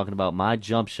air talking about my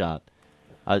jump shot,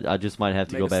 I just might have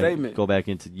to go back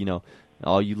into,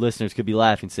 all you listeners could be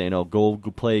laughing, saying, "Oh, go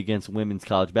play against women's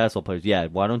college basketball players." Yeah,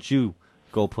 why don't you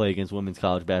go play against women's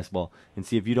college basketball and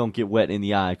see if you don't get wet in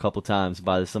the eye a couple times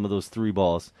by some of those three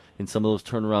balls and some of those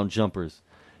turnaround jumpers?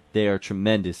 They are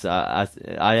tremendous. I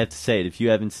have to say it. If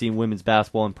you haven't seen women's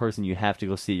basketball in person, you have to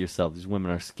go see it yourself. These women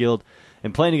are skilled,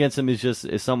 and playing against them is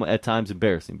somewhat at times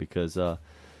embarrassing, because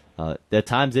at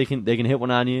times they can hit one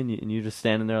on you, and you're just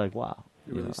standing there like, wow.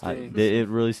 It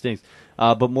really stings.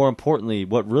 But more importantly,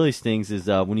 what really stings is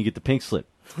when you get the pink slip.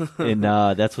 And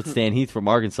that's what Stan Heath from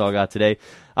Arkansas got today.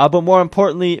 But more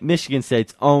importantly, Michigan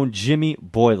State's own Jimmy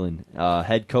Boylan,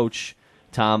 head coach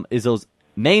Tom Izzo's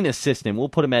main assistant. We'll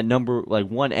put him at number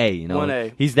 1A.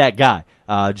 1A. He's that guy.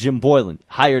 Jim Boylan,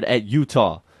 hired at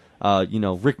Utah.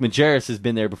 Rick Majerus has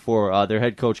been there before. Their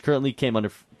head coach currently came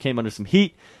under some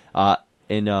heat.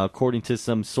 And according to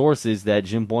some sources, that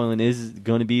Jim Boylan is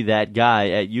going to be that guy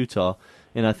at Utah.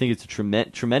 And I think it's a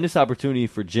tremendous opportunity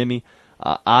for Jimmy.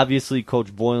 Obviously,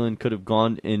 Coach Boylan could have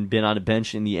gone and been on a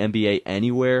bench in the NBA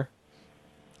anywhere.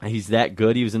 He's that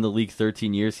good. He was in the league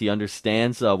 13 years. He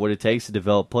understands what it takes to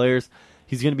develop players.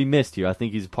 He's going to be missed here. I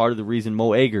think he's part of the reason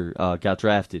Mo Ager got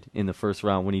drafted in the first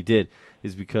round when he did,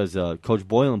 is because Coach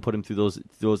Boylan put him through those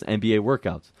NBA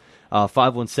workouts.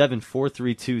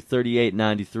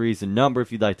 517-432-3893 is the number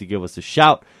if you'd like to give us a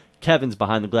shout. Kevin's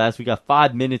behind the glass. We got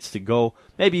 5 minutes to go,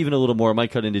 maybe even a little more.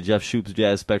 Might cut into Jeff Shoop's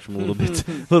Jazz Spectrum a little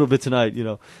bit tonight, you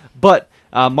know. But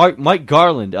Mike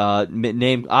Garland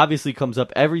name obviously comes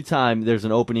up every time there's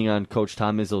an opening on Coach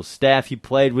Tom Izzo's staff. He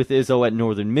played with Izzo at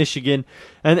Northern Michigan,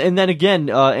 and then again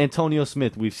Antonio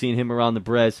Smith. We've seen him around the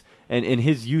Brez, and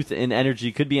his youth and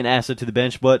energy could be an asset to the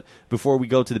bench. But before we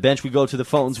go to the bench, we go to the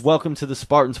phones. Welcome to the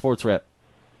Spartan Sports Wrap.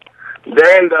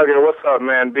 Dan Duggar, what's up,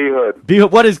 man? B-Hood.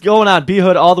 B-Hood, what is going on?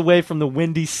 B-Hood all the way from the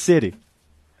Windy City.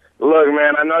 Look,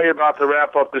 man, I know you're about to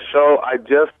wrap up the show. I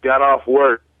just got off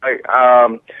work,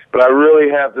 but I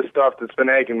really have the stuff that's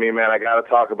been aching me, man. I got to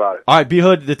talk about it. All right,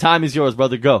 B-Hood, the time is yours,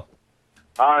 brother. Go.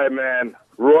 All right, man.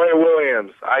 Roy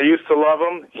Williams. I used to love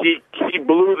him. He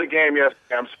blew the game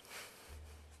yesterday. I'm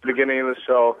beginning of the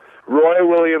show. Roy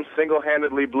Williams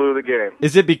single-handedly blew the game.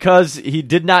 Is it because he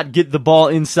did not get the ball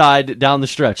inside down the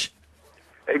stretch?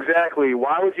 Exactly.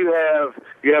 Why would you have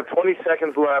 20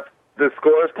 seconds left, the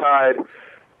score's tied,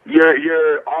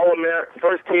 your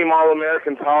first team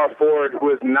All-American power forward who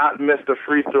has not missed a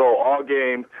free throw all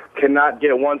game, cannot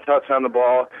get one touch on the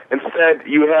ball. Instead,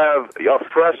 you have a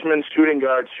freshman shooting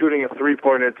guard shooting a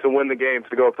three-pointer to win the game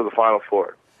to go to the Final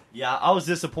Four. Yeah, I was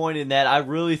disappointed in that. I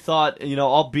really thought,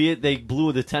 albeit they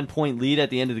blew the 10-point lead at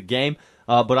the end of the game,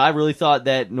 but I really thought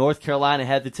that North Carolina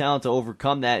had the talent to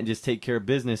overcome that and just take care of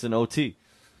business in OT.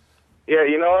 Yeah,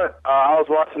 you know what? I was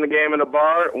watching the game in a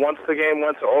bar. Once the game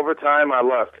went to overtime, I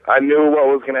left. I knew what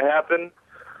was going to happen.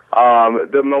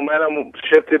 The momentum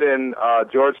shifted in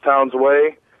Georgetown's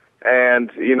way,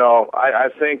 and I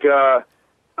think I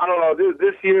don't know.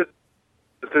 This year,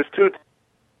 there's two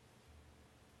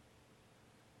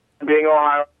being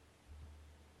Ohio.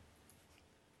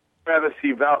 I'd rather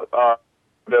see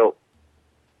built.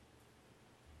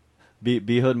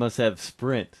 B-Hood must have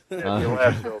Sprint.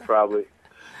 Last show, probably.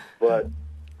 But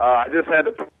I just had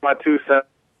to put my 2 cents.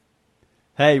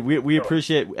 Hey, we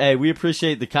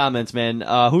appreciate the comments, man.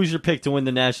 Who's your pick to win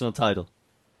the national title?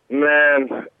 Man,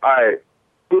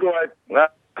 who do I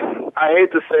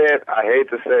hate to say it,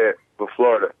 but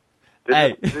Florida.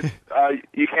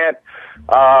 You can't.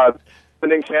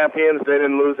 Winning champions, they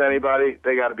didn't lose anybody.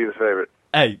 They got to be the favorite.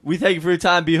 Hey, we thank you for your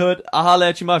time, B-Hood. I'll holler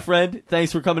at you, my friend.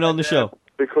 Thanks for coming on the show.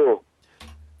 Be cool.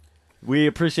 We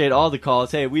appreciate all the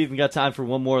calls. Hey, we even got time for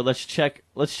one more. Let's check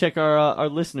our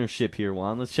listenership here,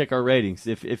 Juan. Let's check our ratings.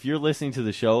 If you're listening to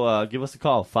the show, give us a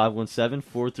call,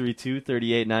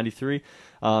 517-432-3893.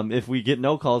 If we get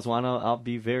no calls, Juan, I'll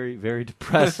be very, very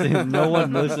depressed.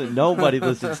 Nobody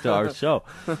listens to our show.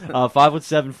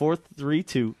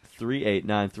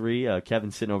 517-432-3893.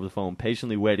 Kevin's sitting over the phone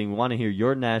patiently waiting. We want to hear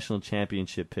your national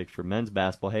championship pick for men's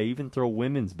basketball. Hey, even throw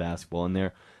women's basketball in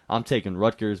there. I'm taking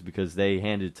Rutgers because they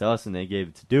handed it to us and they gave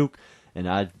it to Duke, and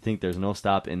I think there's no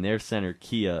stop. And their center,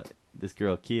 Kia, this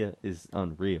girl, Kia, is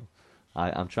unreal.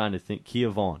 I'm trying to think. Kia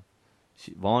Vaughn.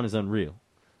 Vaughn is unreal.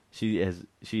 She's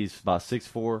about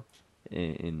 6'4",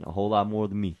 and a whole lot more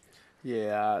than me.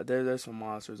 Yeah, there's some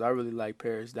monsters. I really like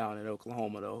Paris down in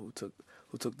Oklahoma, though, who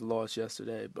took the loss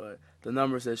yesterday. But the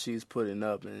numbers that she's putting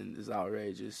up is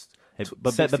outrageous. Hey,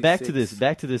 but back to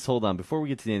this. Hold on, before we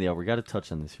get to the end of the hour, we got to touch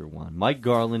on this here, Juan. Mike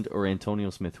Garland or Antonio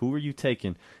Smith? Who are you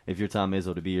taking if you're Tom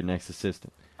Izzo to be your next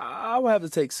assistant? I would have to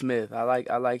take Smith. I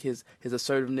like his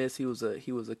assertiveness. He was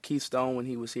a keystone when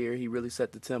he was here. He really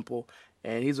set the tempo,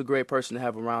 and he's a great person to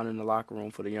have around in the locker room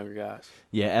for the younger guys.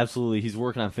 Yeah, absolutely. He's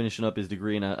working on finishing up his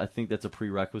degree, and I think that's a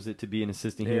prerequisite to be an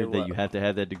assistant here. That you have to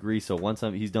have that degree. So once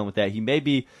he's done with that, he may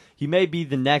be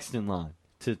the next in line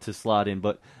to slot in.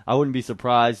 But I wouldn't be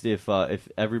surprised if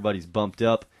everybody's bumped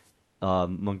up.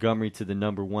 Montgomery to the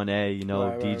number 1A,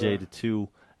 DJ to 2,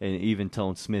 and even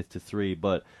Tone Smith to 3.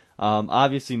 But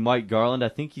obviously Mike Garland, I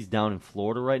think he's down in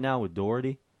Florida right now with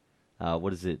Doherty.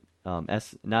 What is it?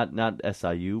 Not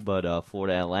SIU, but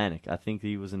Florida Atlantic. I think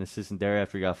he was an assistant there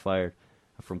after he got fired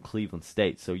from Cleveland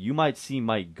State. So you might see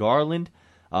Mike Garland.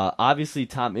 Obviously,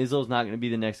 Tom Izzo's not going to be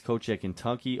the next coach at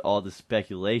Kentucky. All the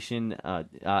speculation, I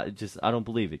don't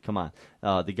believe it. Come on.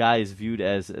 The guy is viewed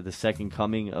as the second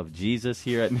coming of Jesus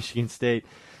here at Michigan State.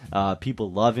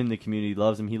 People love him. The community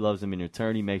loves him. He loves them in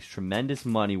return. He makes tremendous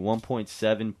money,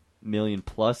 $1.7 million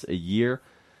plus a year.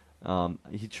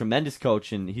 He's a tremendous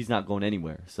coach, and he's not going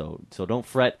anywhere. So don't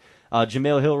fret.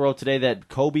 Jamil Hill wrote today that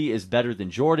Kobe is better than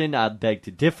Jordan. I beg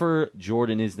to differ.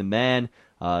 Jordan is the man.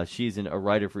 She's a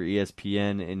writer for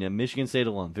ESPN and Michigan State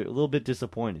alum. A little bit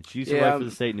disappointed. She used to write for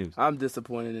the State News. I'm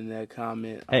disappointed in that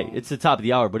comment. Hey, it's the top of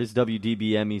the hour, but it's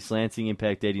WDBM East Lansing,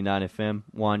 Impact 89 FM.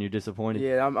 Juan, you're disappointed?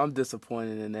 Yeah, I'm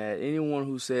disappointed in that. Anyone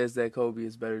who says that Kobe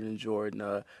is better than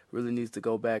Jordan really needs to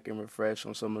go back and refresh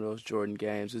on some of those Jordan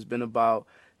games. It's been about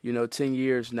 10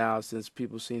 years now since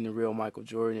people seen the real Michael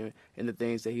Jordan and the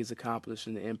things that he's accomplished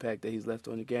and the impact that he's left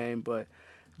on the game. But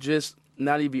just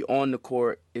not even on the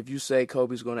court, if you say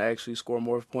Kobe's going to actually score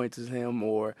more points than him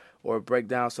or break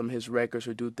down some of his records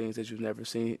or do things that you've never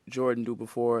seen Jordan do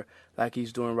before, like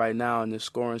he's doing right now in this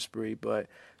scoring spree, but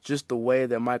just the way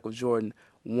that Michael Jordan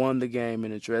won the game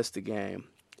and addressed the game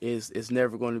is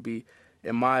never going to be,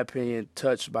 in my opinion,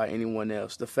 touched by anyone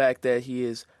else. The fact that he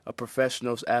is a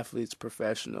professional athlete's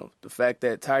professional. The fact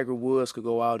that Tiger Woods could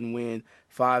go out and win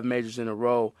 5 majors in a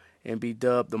row and be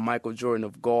dubbed the Michael Jordan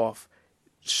of golf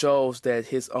shows that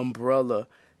his umbrella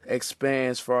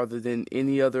expands farther than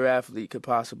any other athlete could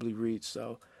possibly reach.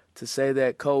 So to say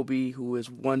that Kobe, who is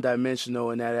one-dimensional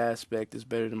in that aspect, is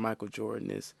better than Michael Jordan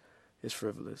is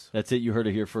frivolous. That's it. You heard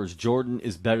it here first. Jordan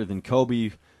is better than Kobe.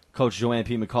 Coach Joanne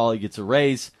P. McCauley gets a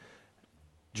raise.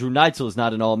 Drew Neitzel is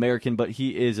not an All-American, but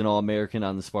he is an All-American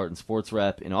on the Spartan Sports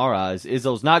Wrap in our eyes.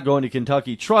 Izzo's not going to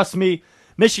Kentucky. Trust me.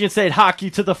 Michigan State hockey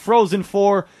to the Frozen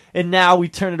Four, and now we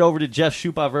turn it over to Jeff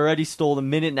Shoup. I've already stole a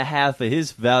minute and a half of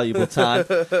his valuable time.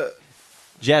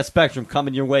 Jazz Spectrum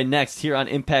coming your way next here on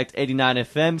Impact 89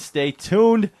 FM. Stay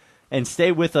tuned and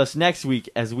stay with us next week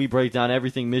as we break down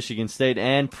everything Michigan State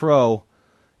and pro.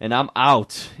 And I'm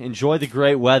out. Enjoy the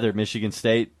great weather, Michigan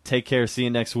State. Take care. See you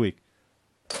next week.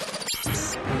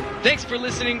 Thanks for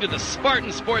listening to the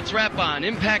Spartan Sports Wrap on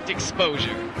Impact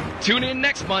Exposure. Tune in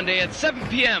next Monday at 7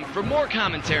 p.m. for more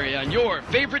commentary on your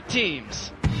favorite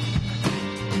teams.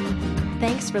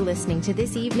 Thanks for listening to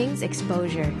this evening's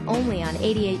Exposure, only on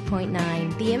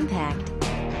 88.9 The Impact.